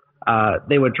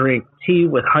 They would drink tea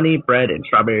with honey, bread, and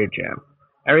strawberry jam.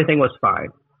 Everything was fine.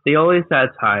 The only sad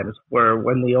times were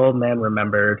when the old man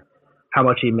remembered how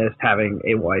much he missed having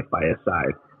a wife by his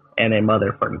side and a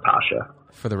mother for Natasha.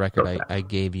 For the record, I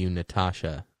gave you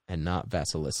Natasha and not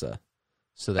Vasilisa.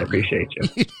 So that I appreciate you.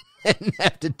 You didn't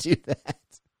have to do that.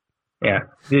 Yeah.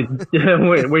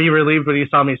 Were you relieved when you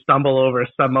saw me stumble over a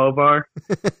samovar?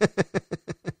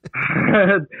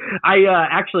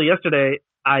 Actually yesterday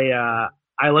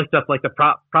I looked up like the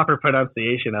proper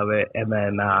pronunciation of it, and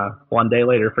then one day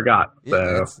later forgot. So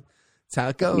yeah, that's how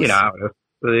it goes. You know,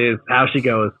 it's how she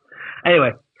goes.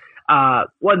 Anyway,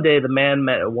 one day the man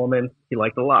met a woman he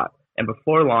liked a lot, and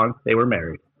before long they were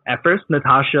married. At first,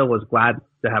 Natasha was glad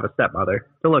to have a stepmother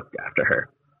to look after her.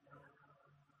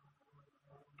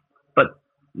 But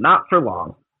not for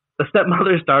long. The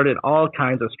stepmother started all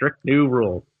kinds of strict new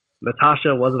rules.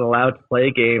 Natasha wasn't allowed to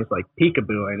play games like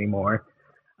peekaboo anymore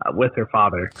with her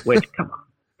father. Which, come on,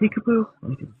 peekaboo?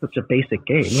 It's such a basic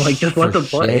game. Like, just let them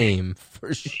play.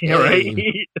 For shame. Yeah, right?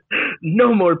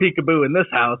 No more peekaboo in this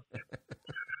house.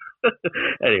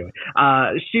 Anyway,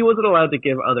 she wasn't allowed to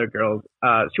give other girls.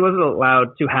 She wasn't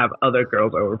allowed to have other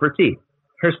girls over for tea.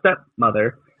 Her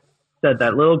stepmother said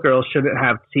that little girls shouldn't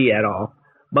have tea at all,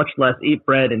 much less eat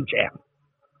bread and jam.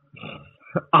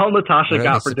 All Natasha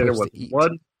got for dinner was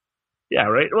one. Yeah,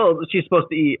 right. Well, she's supposed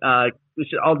to eat.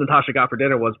 All Natasha got for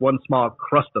dinner was one small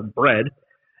crust of bread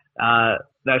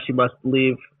that she must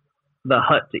leave the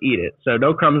hut to eat it. So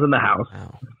no crumbs in the house.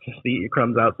 Wow. Just eat your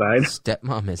crumbs outside.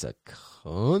 Stepmom is a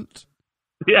cunt.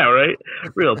 Yeah, right.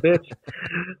 Real bitch.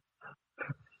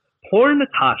 Poor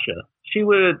Natasha. She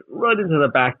would run into the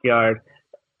backyard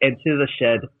and to the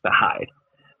shed to hide.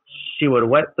 She would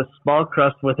wet the small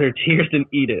crust with her tears and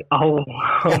eat it all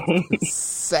alone.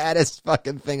 Saddest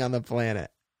fucking thing on the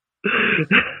planet.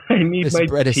 I need this my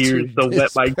bread tears is to wet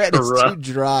my bread crust. is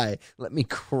too dry. Let me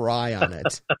cry on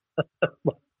it.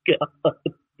 Oh, God.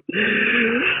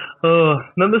 Oh,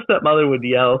 then the stepmother would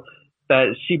yell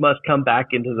that she must come back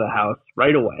into the house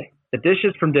right away. The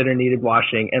dishes from dinner needed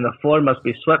washing, and the floor must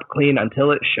be swept clean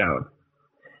until it shone.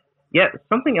 Yet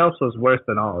something else was worse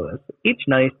than all of this. Each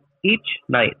night,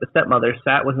 the stepmother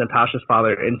sat with Natasha's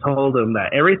father and told him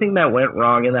that everything that went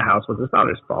wrong in the house was his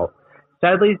daughter's fault.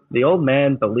 Sadly, the old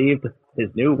man believed his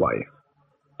new wife,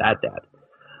 that dad.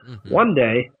 Mm-hmm. One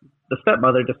day, the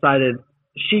stepmother decided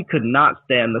she could not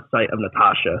stand the sight of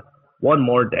Natasha one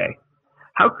more day.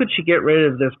 How could she get rid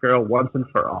of this girl once and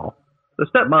for all? The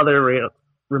stepmother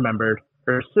remembered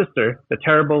her sister, the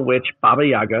terrible witch Baba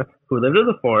Yaga, who lived in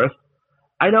the forest.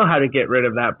 I know how to get rid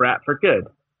of that brat for good,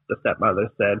 the stepmother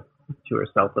said to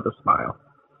herself with a smile.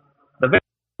 The very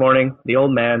next morning, the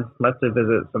old man left to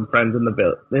visit some friends in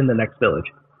the next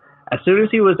village. As soon as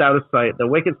he was out of sight, the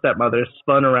wicked stepmother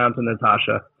spun around to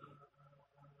Natasha.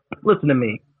 Listen to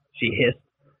me, she hissed.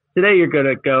 Today you're going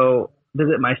to go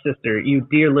visit my sister, your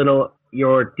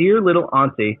dear little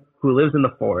auntie who lives in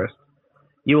the forest.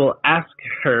 You will ask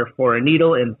her for a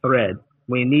needle and thread.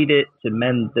 We need it to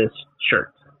mend this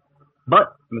shirt.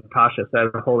 But, Natasha said,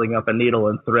 holding up a needle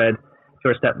and thread to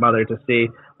her stepmother to see,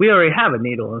 we already have a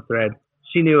needle and thread.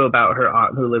 She knew about her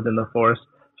aunt who lived in the forest.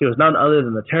 She was none other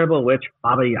than the terrible witch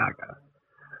Baba Yaga,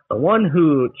 the one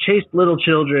who chased little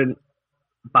children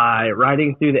by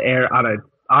riding through the air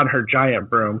on her giant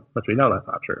broom, which we know that's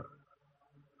not true.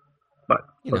 But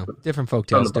different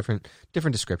folktales,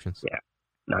 different descriptions. Yeah,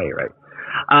 no, you're right.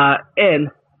 And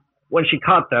when she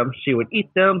caught them, she would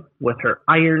eat them with her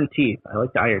iron teeth. I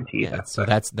like the iron teeth. Yeah, so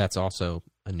that's also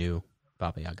a new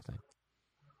Baba Yaga thing.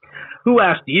 Who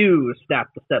asked you?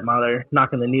 Snapped the stepmother,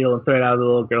 knocking the needle and thread out of the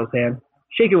little girl's hand.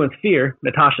 Shaken with fear,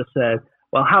 Natasha said,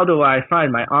 well, how do I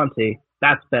find my auntie?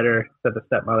 That's better, said the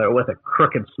stepmother with a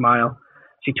crooked smile.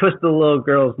 She twisted the little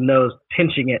girl's nose,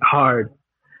 pinching it hard.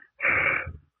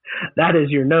 That is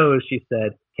your nose, she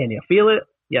said. Can you feel it?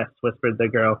 Yes, whispered the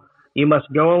girl. You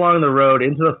must go along the road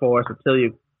into the forest until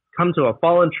you come to a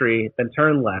fallen tree, then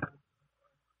turn left,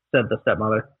 said the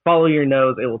stepmother. Follow your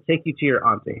nose. It will take you to your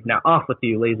auntie. Now off with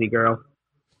you, lazy girl.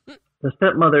 The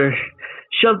stepmother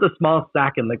shoved a small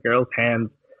sack in the girl's hands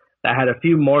that had a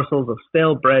few morsels of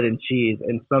stale bread and cheese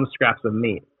and some scraps of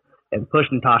meat, and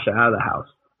pushed Natasha out of the house.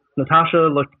 Natasha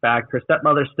looked back. Her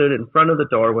stepmother stood in front of the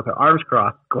door with her arms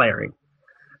crossed, glaring.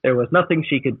 There was nothing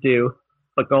she could do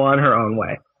but go on her own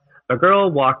way. The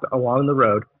girl walked along the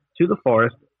road to the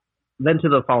forest, then to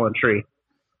the fallen tree.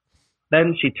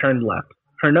 Then she turned left.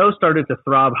 Her nose started to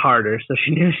throb harder, so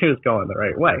she knew she was going the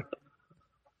right way.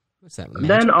 What's that? Magic?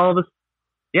 Then all of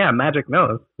a magic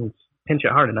nose. Pinch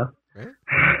it hard enough.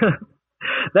 Right.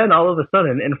 Then all of a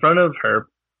sudden, in front of her,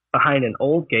 behind an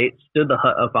old gate, stood the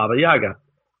hut of Baba Yaga.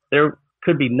 There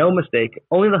could be no mistake.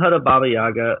 Only the hut of Baba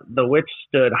Yaga. The witch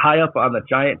stood high up on the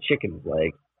giant chicken's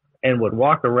legs and would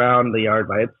walk around the yard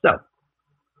by itself.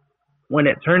 When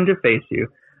it turned to face you,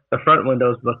 the front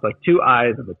windows looked like two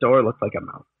eyes and the door looked like a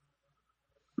mouth.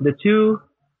 The two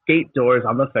gate doors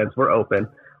on the fence were open.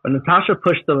 When Natasha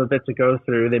pushed them a bit to go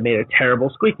through, they made a terrible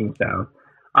squeaking sound.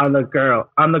 On the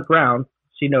ground,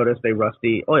 she noticed a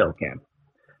rusty oil can.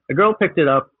 The girl picked it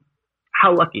up.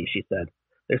 How lucky, she said.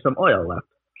 There's some oil left.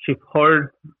 She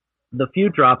poured the few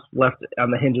drops left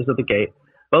on the hinges of the gate.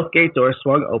 Both gate doors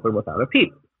swung open without a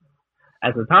peep.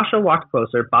 As Natasha walked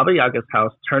closer, Baba Yaga's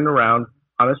house turned around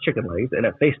on its chicken legs, and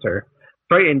it faced her.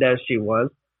 Frightened as she was,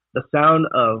 the sound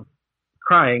of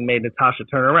crying made Natasha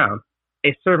turn around.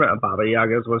 A servant of Baba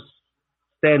Yaga's was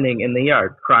standing in the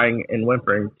yard, crying and wiping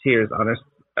her tears on her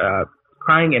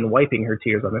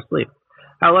sleeve.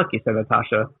 How lucky, said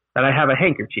Natasha, that I have a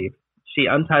handkerchief. She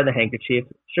untied the handkerchief,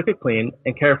 shook it clean,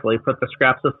 and carefully put the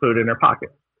scraps of food in her pocket.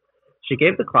 She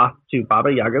gave the cloth to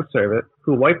Baba Yaga's servant,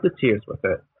 who wiped the tears with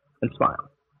it and smiled.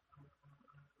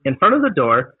 In front of the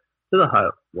door to the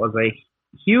hut was a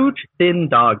huge, thin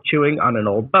dog chewing on an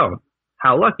old bone.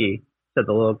 How lucky, said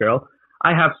the little girl.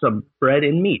 I have some bread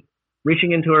and meat.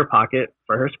 Reaching into her pocket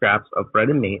for her scraps of bread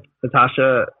and meat,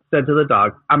 Natasha said to the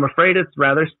dog, I'm afraid it's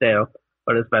rather stale,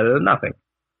 but it's better than nothing.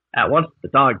 At once, the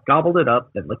dog gobbled it up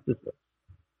and licked his lips.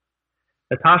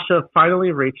 Natasha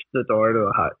finally reached the door to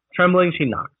the hut. Trembling, she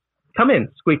knocked. Come in,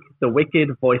 squeaked the wicked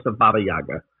voice of Baba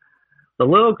Yaga. The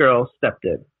little girl stepped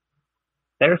in.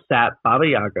 There sat Baba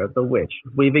Yaga, the witch,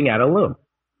 weaving at a loom.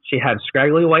 She had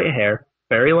scraggly white hair,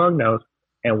 very long nose,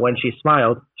 and when she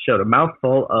smiled, showed a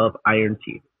mouthful of iron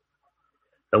teeth.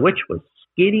 The witch was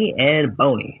skinny and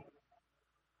bony.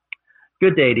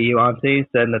 Good day to you, auntie,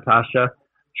 said Natasha,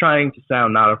 trying to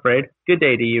sound not afraid. Good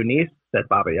day to you, niece, said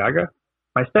Baba Yaga.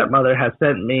 My stepmother has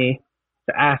sent me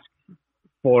to ask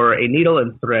for a needle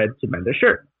and thread to mend a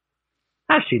shirt.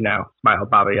 Has she now? Smiled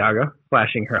Baba Yaga,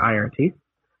 flashing her iron teeth,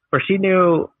 for she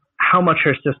knew how much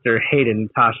her sister hated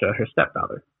Natasha, her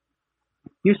stepdaughter.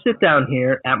 You sit down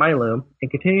here at my loom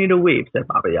and continue to weave, said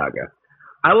Baba Yaga.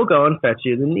 I will go and fetch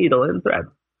you the needle and thread.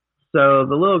 So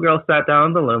the little girl sat down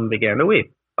on the loom and began to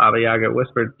weave. Baba Yaga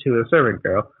whispered to the servant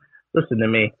girl, Listen to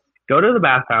me. Go to the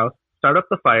bathhouse, start up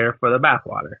the fire for the bath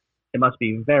water. It must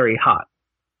be very hot.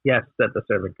 Yes, said the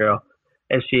servant girl,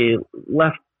 as she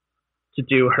left to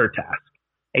do her task.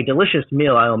 A delicious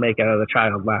meal I will make out of the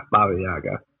child, laughed Baba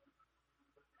Yaga.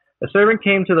 The servant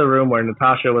came to the room where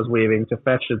Natasha was weaving to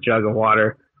fetch a jug of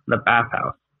water in the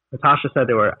bathhouse. Natasha said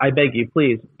to her, I beg you,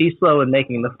 please, be slow in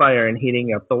making the fire and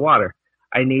heating up the water.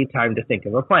 I need time to think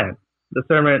of a plan. The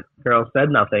servant girl said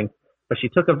nothing, but she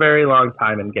took a very long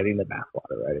time in getting the bath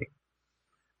water ready.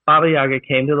 Baba Yaga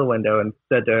came to the window and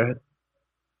said to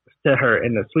her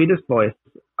in the sweetest voice,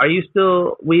 Are you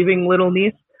still weaving, little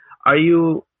niece? Are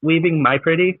you weaving, my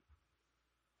pretty?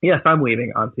 Yes, I'm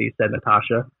weaving, auntie, said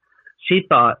Natasha. She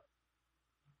thought,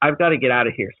 I've got to get out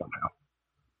of here somehow.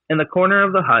 In the corner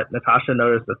of the hut, Natasha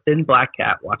noticed a thin black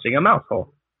cat watching a mouse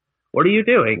hole. What are you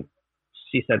doing?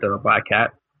 She said to the black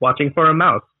cat. Watching for a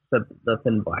mouse, said the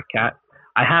thin black cat.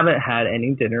 I haven't had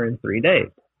any dinner in 3 days.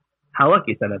 How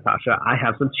lucky, said Natasha. I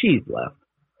have some cheese left.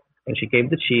 And she gave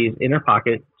the cheese in her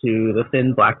pocket to the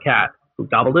thin black cat, who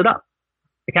gobbled it up.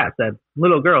 The cat said,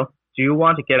 Little girl, do you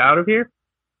want to get out of here?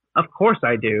 Of course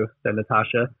I do, said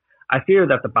Natasha. I fear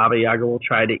that the Baba Yaga will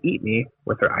try to eat me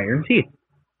with her iron teeth.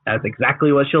 That's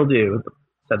exactly what she'll do,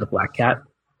 said the black cat.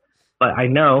 But I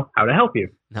know how to help you.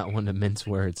 Not one to mince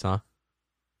words, huh?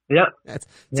 Yep. That's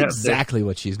Yep, exactly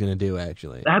what she's going to do,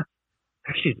 actually.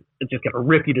 She's just gonna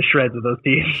rip you to shreds with those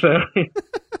teeth. So.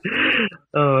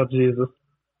 Oh Jesus!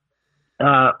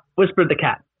 Whispered the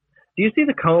cat. Do you see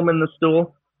the comb and the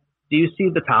stool? Do you see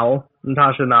the towel?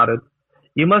 Natasha nodded.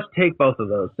 You must take both of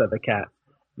those, said the cat.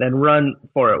 Then run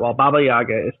for it while Baba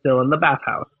Yaga is still in the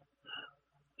bathhouse.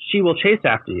 She will chase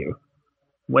after you.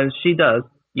 When she does,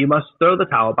 you must throw the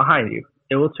towel behind you.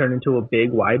 It will turn into a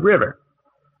big, wide river,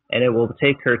 and it will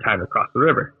take her time to cross the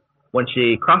river. When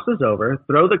she crosses over,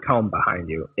 throw the comb behind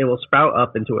you. It will sprout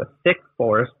up into a thick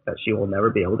forest that she will never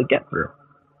be able to get through.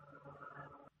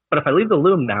 But if I leave the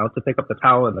loom now to pick up the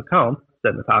towel and the comb,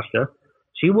 said Natasha,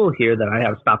 she will hear that I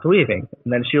have stopped weaving,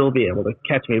 and then she will be able to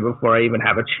catch me before I even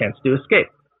have a chance to escape.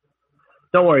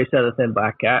 Don't worry, said the thin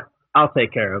black cat. I'll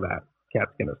take care of that.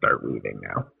 Cat's going to start weaving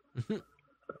now.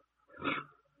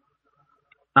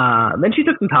 Then she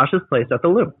took Natasha's place at the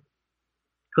loom.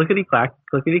 Clickety-clack,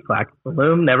 clickety-clack, the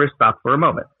loom never stopped for a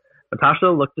moment. Natasha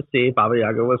looked to see if Baba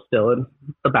Yaga was still in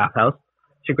the bathhouse.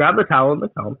 She grabbed the towel and the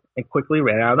comb and quickly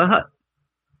ran out of the hut.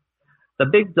 The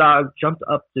big dog jumped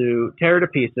up to tear her to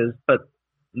pieces, but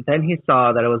then he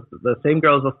saw that it was the same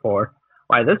girl as before.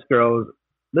 Why, this is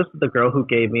the girl who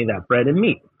gave me that bread and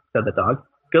meat, said the dog.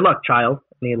 Good luck, child.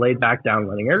 And he laid back down,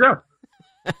 letting her go.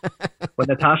 When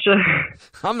Natasha...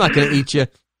 I'm not going to eat you.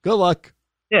 Good luck.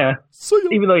 Yeah,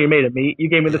 even though you're made of meat, you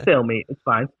gave me the stale meat. It's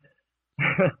fine.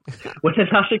 When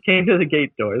Natasha came to the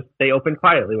gate doors, they opened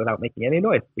quietly without making any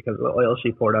noise because of the oil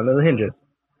she poured onto the hinges.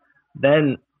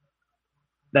 Then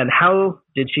how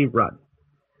did she run?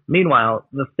 Meanwhile,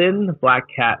 the thin black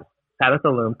cat sat at the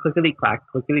loom. Clickety-clack,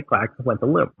 went the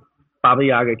loom. Baba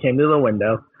Yaga came to the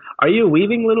window. Are you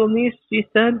weaving, little niece? She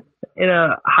said in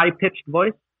a high-pitched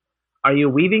voice. Are you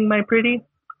weaving, my pretty?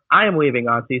 I am weaving,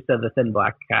 auntie, said the thin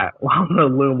black cat, while the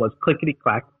loom was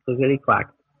clickety-clack, clickety-clack.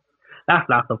 That's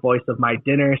not the voice of my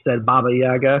dinner, said Baba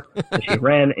Yaga. She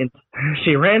ran into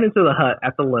the hut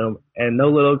at the loom, and no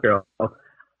little girl,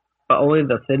 but only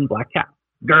the thin black cat.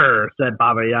 Grr, said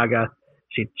Baba Yaga.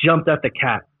 She jumped at the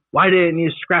cat. Why didn't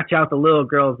you scratch out the little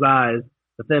girl's eyes?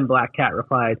 The thin black cat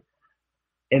replied.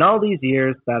 In all these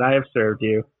years that I have served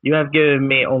you, you have given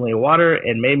me only water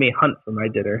and made me hunt for my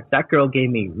dinner. That girl gave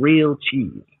me real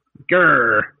cheese.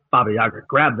 Grr! Baba Yaga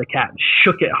grabbed the cat and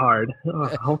shook it hard. Oh,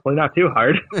 hopefully not too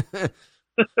hard.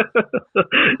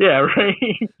 Yeah, right?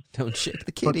 Don't shake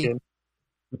the kitty.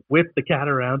 Whip the cat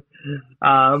around.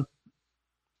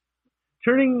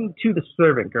 Turning to the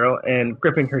servant girl and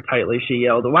gripping her tightly, she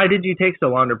yelled, Why did you take so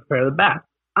long to prepare the bath?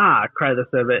 Ah, cried the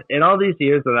servant, in all these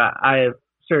years that I have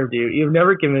served you, you've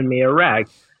never given me a rag,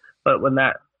 but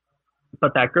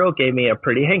that girl gave me a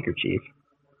pretty handkerchief.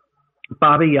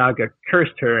 Baba Yaga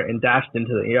cursed her and dashed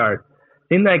into the yard.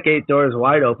 Seeing that gate doors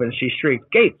wide open, she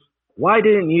shrieked, Gates, why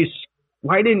didn't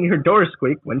your door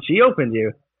squeak when she opened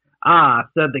you? Ah,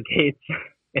 said the gates,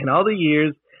 in all the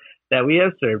years that we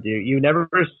have served you, you never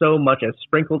so much as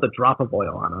sprinkled a drop of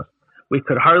oil on us. We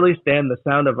could hardly stand the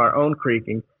sound of our own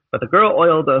creaking, but the girl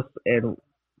oiled us, and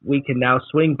we can now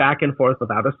swing back and forth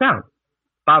without a sound.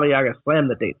 Baba Yaga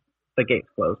slammed the gates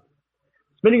closed.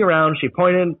 Spinning around, she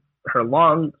pointed her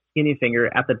long, skinny finger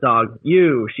at the dog.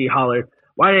 You, she hollered,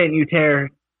 why didn't you tear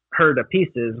her to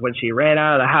pieces when she ran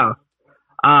out of the house?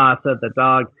 Ah, said the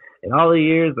dog, in all the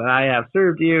years that I have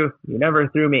served you, you never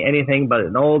threw me anything but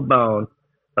an old bone.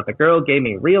 But the girl gave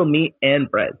me real meat and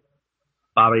bread.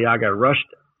 Baba Yaga rushed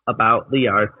about the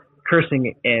yard,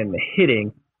 cursing and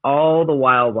hitting, all the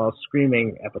while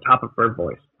screaming at the top of her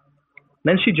voice.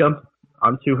 Then she jumped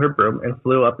onto her broom and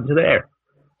flew up into the air.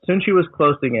 Soon she was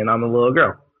closing in on the little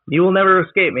girl. You will never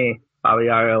escape me, Baba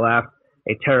Yaga laughed,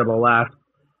 a terrible laugh.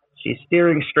 She's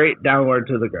steering straight downward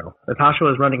to the girl. Natasha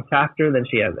was running faster than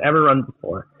she has ever run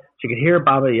before. She could hear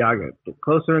Baba Yaga get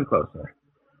closer and closer.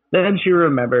 Then she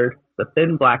remembered the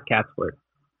thin black cat's words.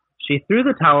 She threw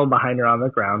the towel behind her on the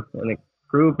ground, and it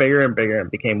grew bigger and bigger and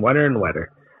became wetter and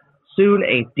wetter. Soon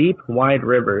a deep, wide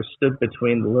river stood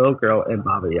between the little girl and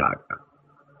Baba Yaga.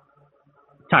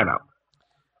 Time out.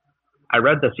 I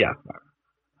read this yesterday,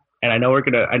 and I know we're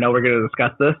gonna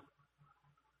discuss this,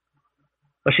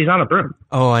 but she's on a broom.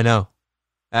 Oh, I know.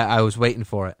 I was waiting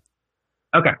for it.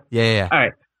 Okay. Yeah. All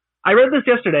right. I read this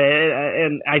yesterday,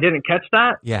 and I didn't catch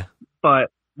that. Yeah.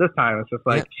 But this time it's just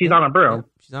like she's on a broom.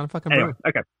 Yeah. She's on a fucking broom.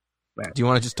 Okay. Man. Do you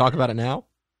want to just talk about it now?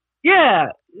 Yeah.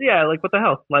 Like what the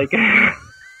hell? Like.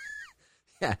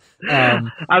 Yeah.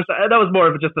 That was more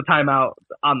of just a timeout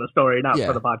on the story, not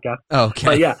for the podcast. Oh, okay.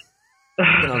 But yeah.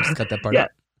 Then I'll just cut that part out.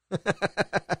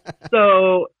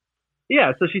 So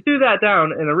she threw that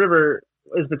down, and a river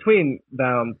is between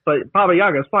them, but Baba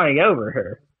Yaga is flying over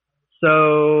her.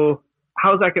 So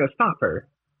how is that going to stop her?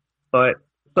 but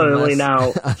suddenly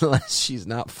now, unless she's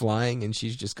not flying and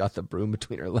she's just got the broom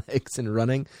between her legs and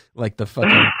running like the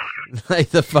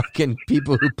fucking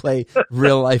people who play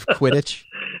real life Quidditch.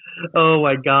 Oh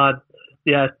my God.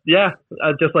 Yeah.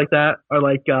 Just like that. Or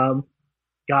like, God,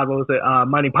 what was it?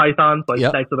 Monty Python's, like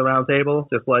Yep. Knights of the Round Table,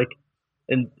 just like,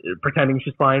 and pretending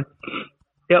she's flying.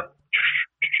 Yep.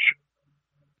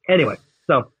 Anyway,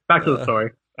 so back to the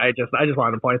story. I just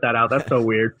wanted to point that out. That's so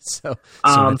weird. So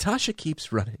Natasha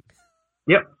keeps running.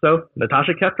 Yep. So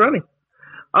Natasha kept running.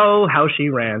 Oh, how she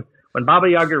ran. When Baba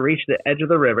Yaga reached the edge of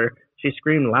the river, she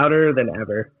screamed louder than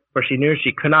ever, for she knew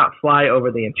she could not fly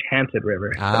over the enchanted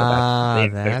river.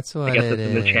 That's what I guess it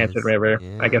it's an is. enchanted river.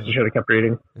 Yeah. I guess I should have kept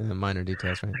reading. Minor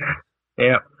details, right?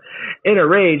 Yeah. In a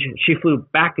rage, she flew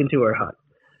back into her hut.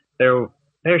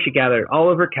 There she gathered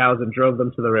all of her cows and drove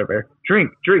them to the river.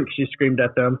 Drink, drink, she screamed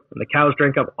at them, and the cows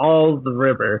drank up all the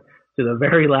river to the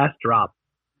very last drop.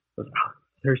 Those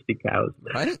thirsty cows.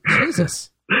 Right?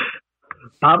 Jesus.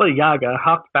 Baba Yaga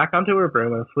hopped back onto her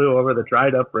broom and flew over the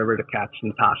dried-up river to catch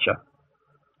Natasha.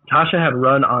 Natasha had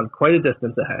run on quite a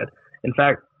distance ahead. In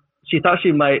fact, she thought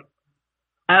she might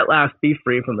at last be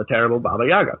free from the terrible Baba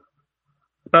Yaga.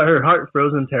 But her heart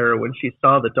froze in terror when she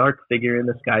saw the dark figure in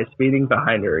the sky speeding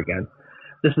behind her again.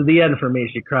 This is the end for me,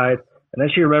 she cried, and then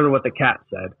she remembered what the cat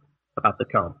said about the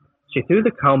comb. She threw the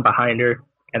comb behind her,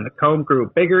 and the comb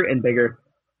grew bigger and bigger,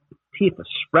 teeth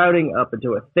sprouting up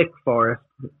into a thick forest.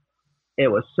 It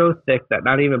was so thick that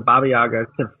not even Baba Yaga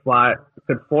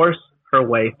could force her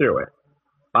way through it.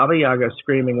 Baba Yaga,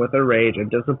 screaming with her rage and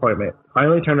disappointment,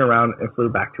 finally turned around and flew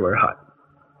back to her hut.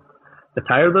 The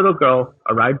tired little girl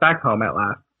arrived back home at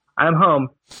last. I am home,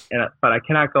 but I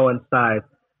cannot go inside,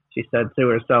 she said to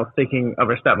herself, thinking of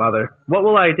her stepmother. What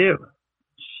will I do?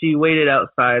 She waited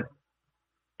outside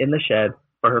in the shed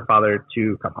for her father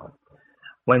to come home.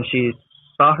 When she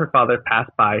saw her father pass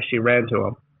by, she ran to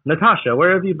him. Natasha,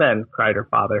 where have you been? Cried her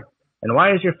father. And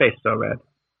why is your face so red?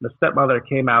 The stepmother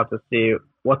came out to see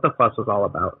what the fuss was all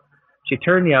about. She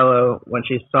turned yellow when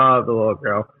she saw the little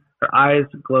girl. Her eyes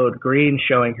glowed green,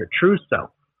 showing her true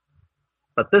self.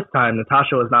 But this time,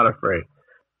 Natasha was not afraid.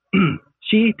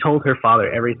 She told her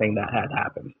father everything that had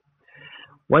happened.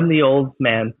 When the old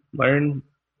man learned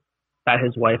that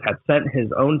his wife had sent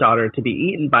his own daughter to be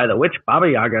eaten by the witch Baba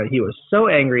Yaga, he was so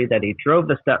angry that he drove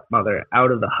the stepmother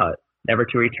out of the hut, never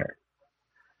to return.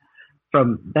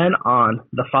 From then on,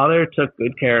 the father took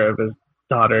good care of his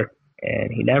daughter,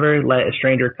 and he never let a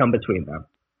stranger come between them.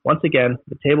 Once again,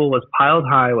 the table was piled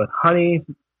high with honey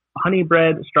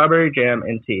bread, strawberry jam,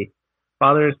 and tea.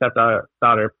 Father and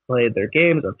stepdaughter played their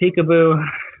games of peekaboo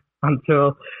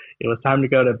until it was time to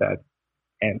go to bed.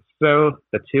 And so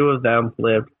the two of them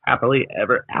lived happily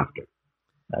ever after.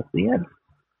 That's the end.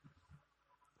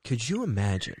 Could you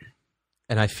imagine?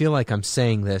 And I feel like I'm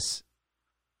saying this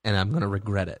and I'm going to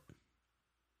regret it.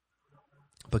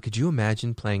 But could you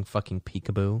imagine playing fucking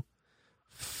peekaboo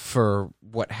for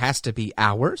what has to be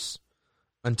hours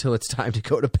until it's time to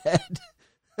go to bed?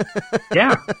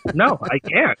 Yeah. No, I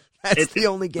can't. It's the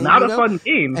only game. Not a fun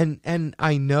game. And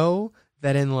I know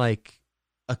that in like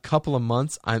a couple of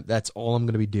months, that's all I'm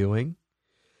going to be doing.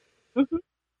 Mm-hmm.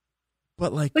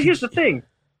 But like, here's the thing.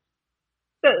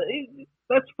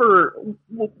 That's for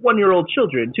 1-year-old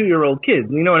children, 2-year-old kids.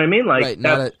 You know what I mean? Like, right,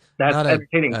 that's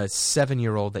entertaining. A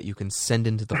 7-year-old that you can send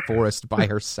into the forest by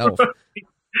herself.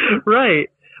 Right.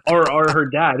 Or her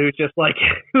dad, who's just like,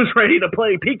 who's ready to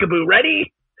play peekaboo.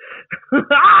 Ready?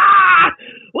 Ah!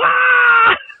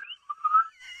 Ah!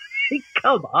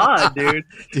 Come on, dude.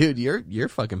 Dude, your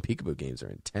fucking peekaboo games are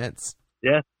intense.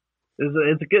 Yeah,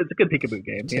 it's a good peekaboo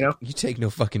game. You know, you take no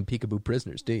fucking peekaboo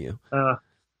prisoners, do you?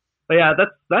 But yeah,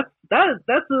 that's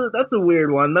a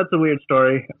weird one. That's a weird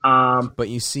story. But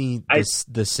you see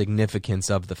the significance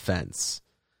of the fence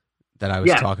that I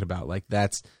was talking about. Like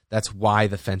that's why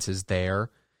the fence is there,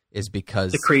 is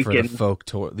because for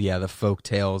the folk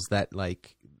tales that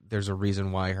like there's a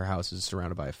reason why her house is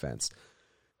surrounded by a fence.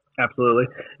 Absolutely.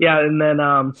 Yeah, and then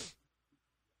I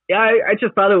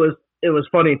just thought it was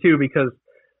funny too, because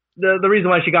the reason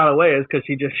why she got away is because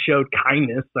she just showed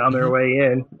kindness on their way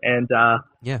in, and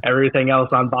everything else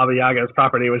on Baba Yaga's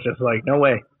property was just like, no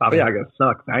way, Baba Yaga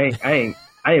sucks. I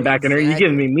ain't backing her. You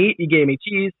giving me meat, you gave me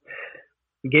cheese,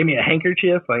 you gave me a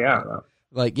handkerchief. Like, I don't know.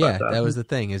 Like, yeah, that was the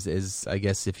thing. Is I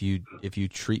guess if you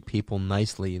treat people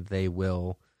nicely, they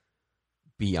will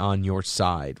be on your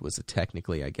side. Was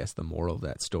technically, I guess, the moral of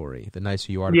that story. The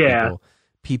nicer you are to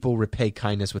people repay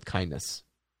kindness with kindness.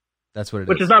 That's what it is.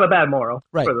 Which is not a bad moral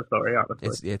for the story,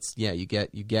 honestly. It's you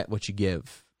get what you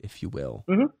give, if you will.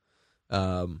 Mm-hmm.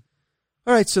 All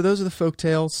right, so those are the folk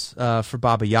tales for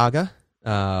Baba Yaga.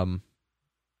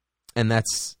 And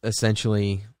that's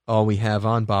essentially all we have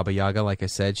on Baba Yaga. Like I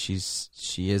said, she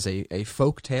is a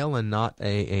folk tale and not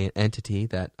an entity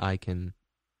that I can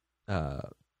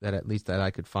that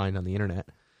I could find on the internet.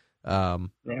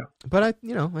 But I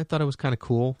thought it was kind of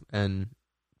cool, and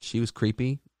she was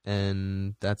creepy,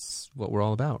 and that's what we're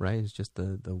all about, right? It's just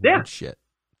the weird shit.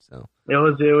 So it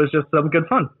was just some good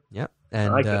fun. Yep.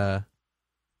 And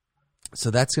so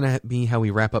that's going to be how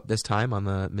we wrap up this time on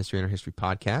the Mystery Inner History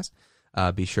podcast.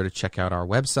 Be sure to check out our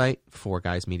website,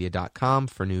 4guysmedia.com,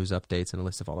 for news, updates, and a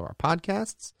list of all of our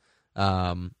podcasts.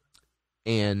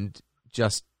 And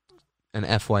just an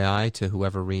FYI to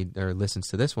whoever read or listens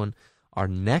to this one, our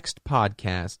next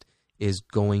podcast is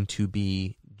going to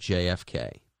be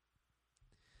JFK.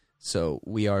 So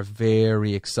we are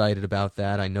very excited about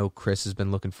that. I know Chris has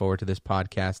been looking forward to this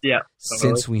podcast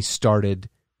since we started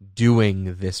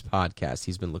doing this podcast.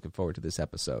 He's been looking forward to this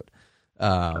episode.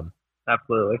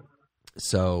 Absolutely.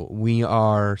 So we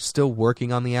are still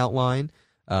working on the outline.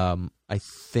 I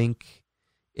think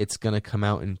it's going to come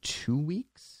out in 2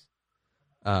 weeks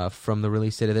from the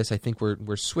release date of this. I think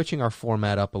we're switching our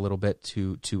format up a little bit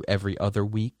to every other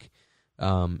week.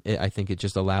 I think it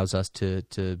just allows us to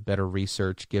better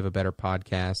research, give a better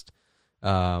podcast,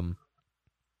 and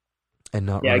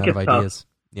not run out of ideas. Tough.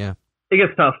 Yeah, it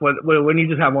gets tough when you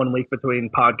just have 1 week between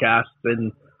podcasts,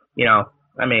 and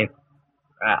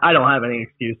I don't have any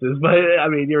excuses, but I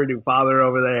mean, you're a new father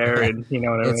over there, and you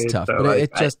know what I mean. It's tough, so, but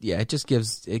it just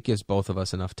gives both of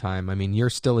us enough time. I mean, you're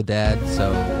still a dad,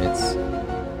 so it's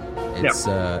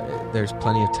there's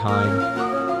plenty of time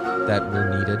that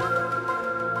we're needed.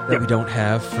 That we don't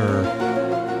have for,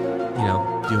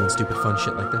 doing stupid fun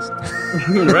shit like this.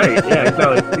 Right, yeah,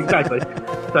 no, exactly.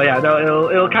 So yeah, no,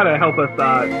 it'll kind of help us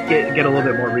get a little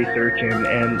bit more research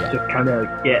and just kind of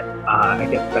get,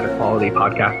 better quality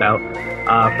podcast out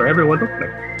for everyone listening.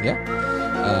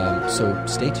 Yeah. So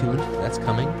stay tuned. That's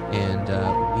coming, and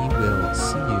we will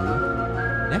see you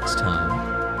next time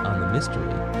on the Mystery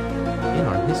in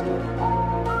Our History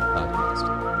podcast.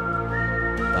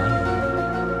 Bye.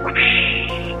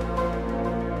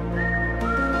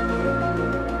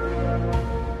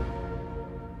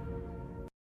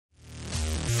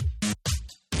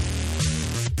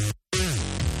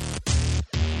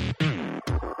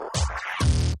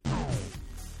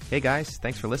 Hey guys,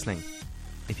 thanks for listening.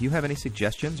 If you have any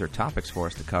suggestions or topics for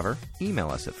us to cover, email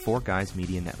us at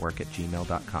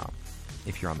 4guysmedianetwork@gmail.com.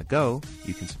 If you're on the go,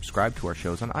 you can subscribe to our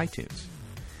shows on iTunes.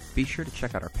 Be sure to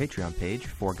check out our Patreon page,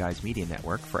 4Guys Media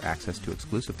Network, for access to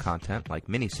exclusive content like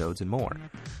minisodes and more.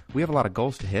 We have a lot of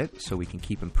goals to hit, so we can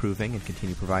keep improving and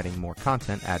continue providing more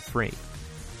content ad-free.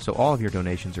 So all of your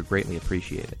donations are greatly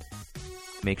appreciated.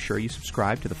 Make sure you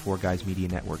subscribe to the 4Guys Media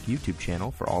Network YouTube channel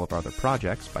for all of our other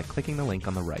projects by clicking the link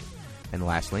on the right. And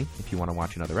lastly, if you want to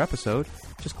watch another episode,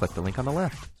 just click the link on the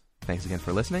left. Thanks again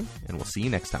for listening, and we'll see you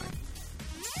next time.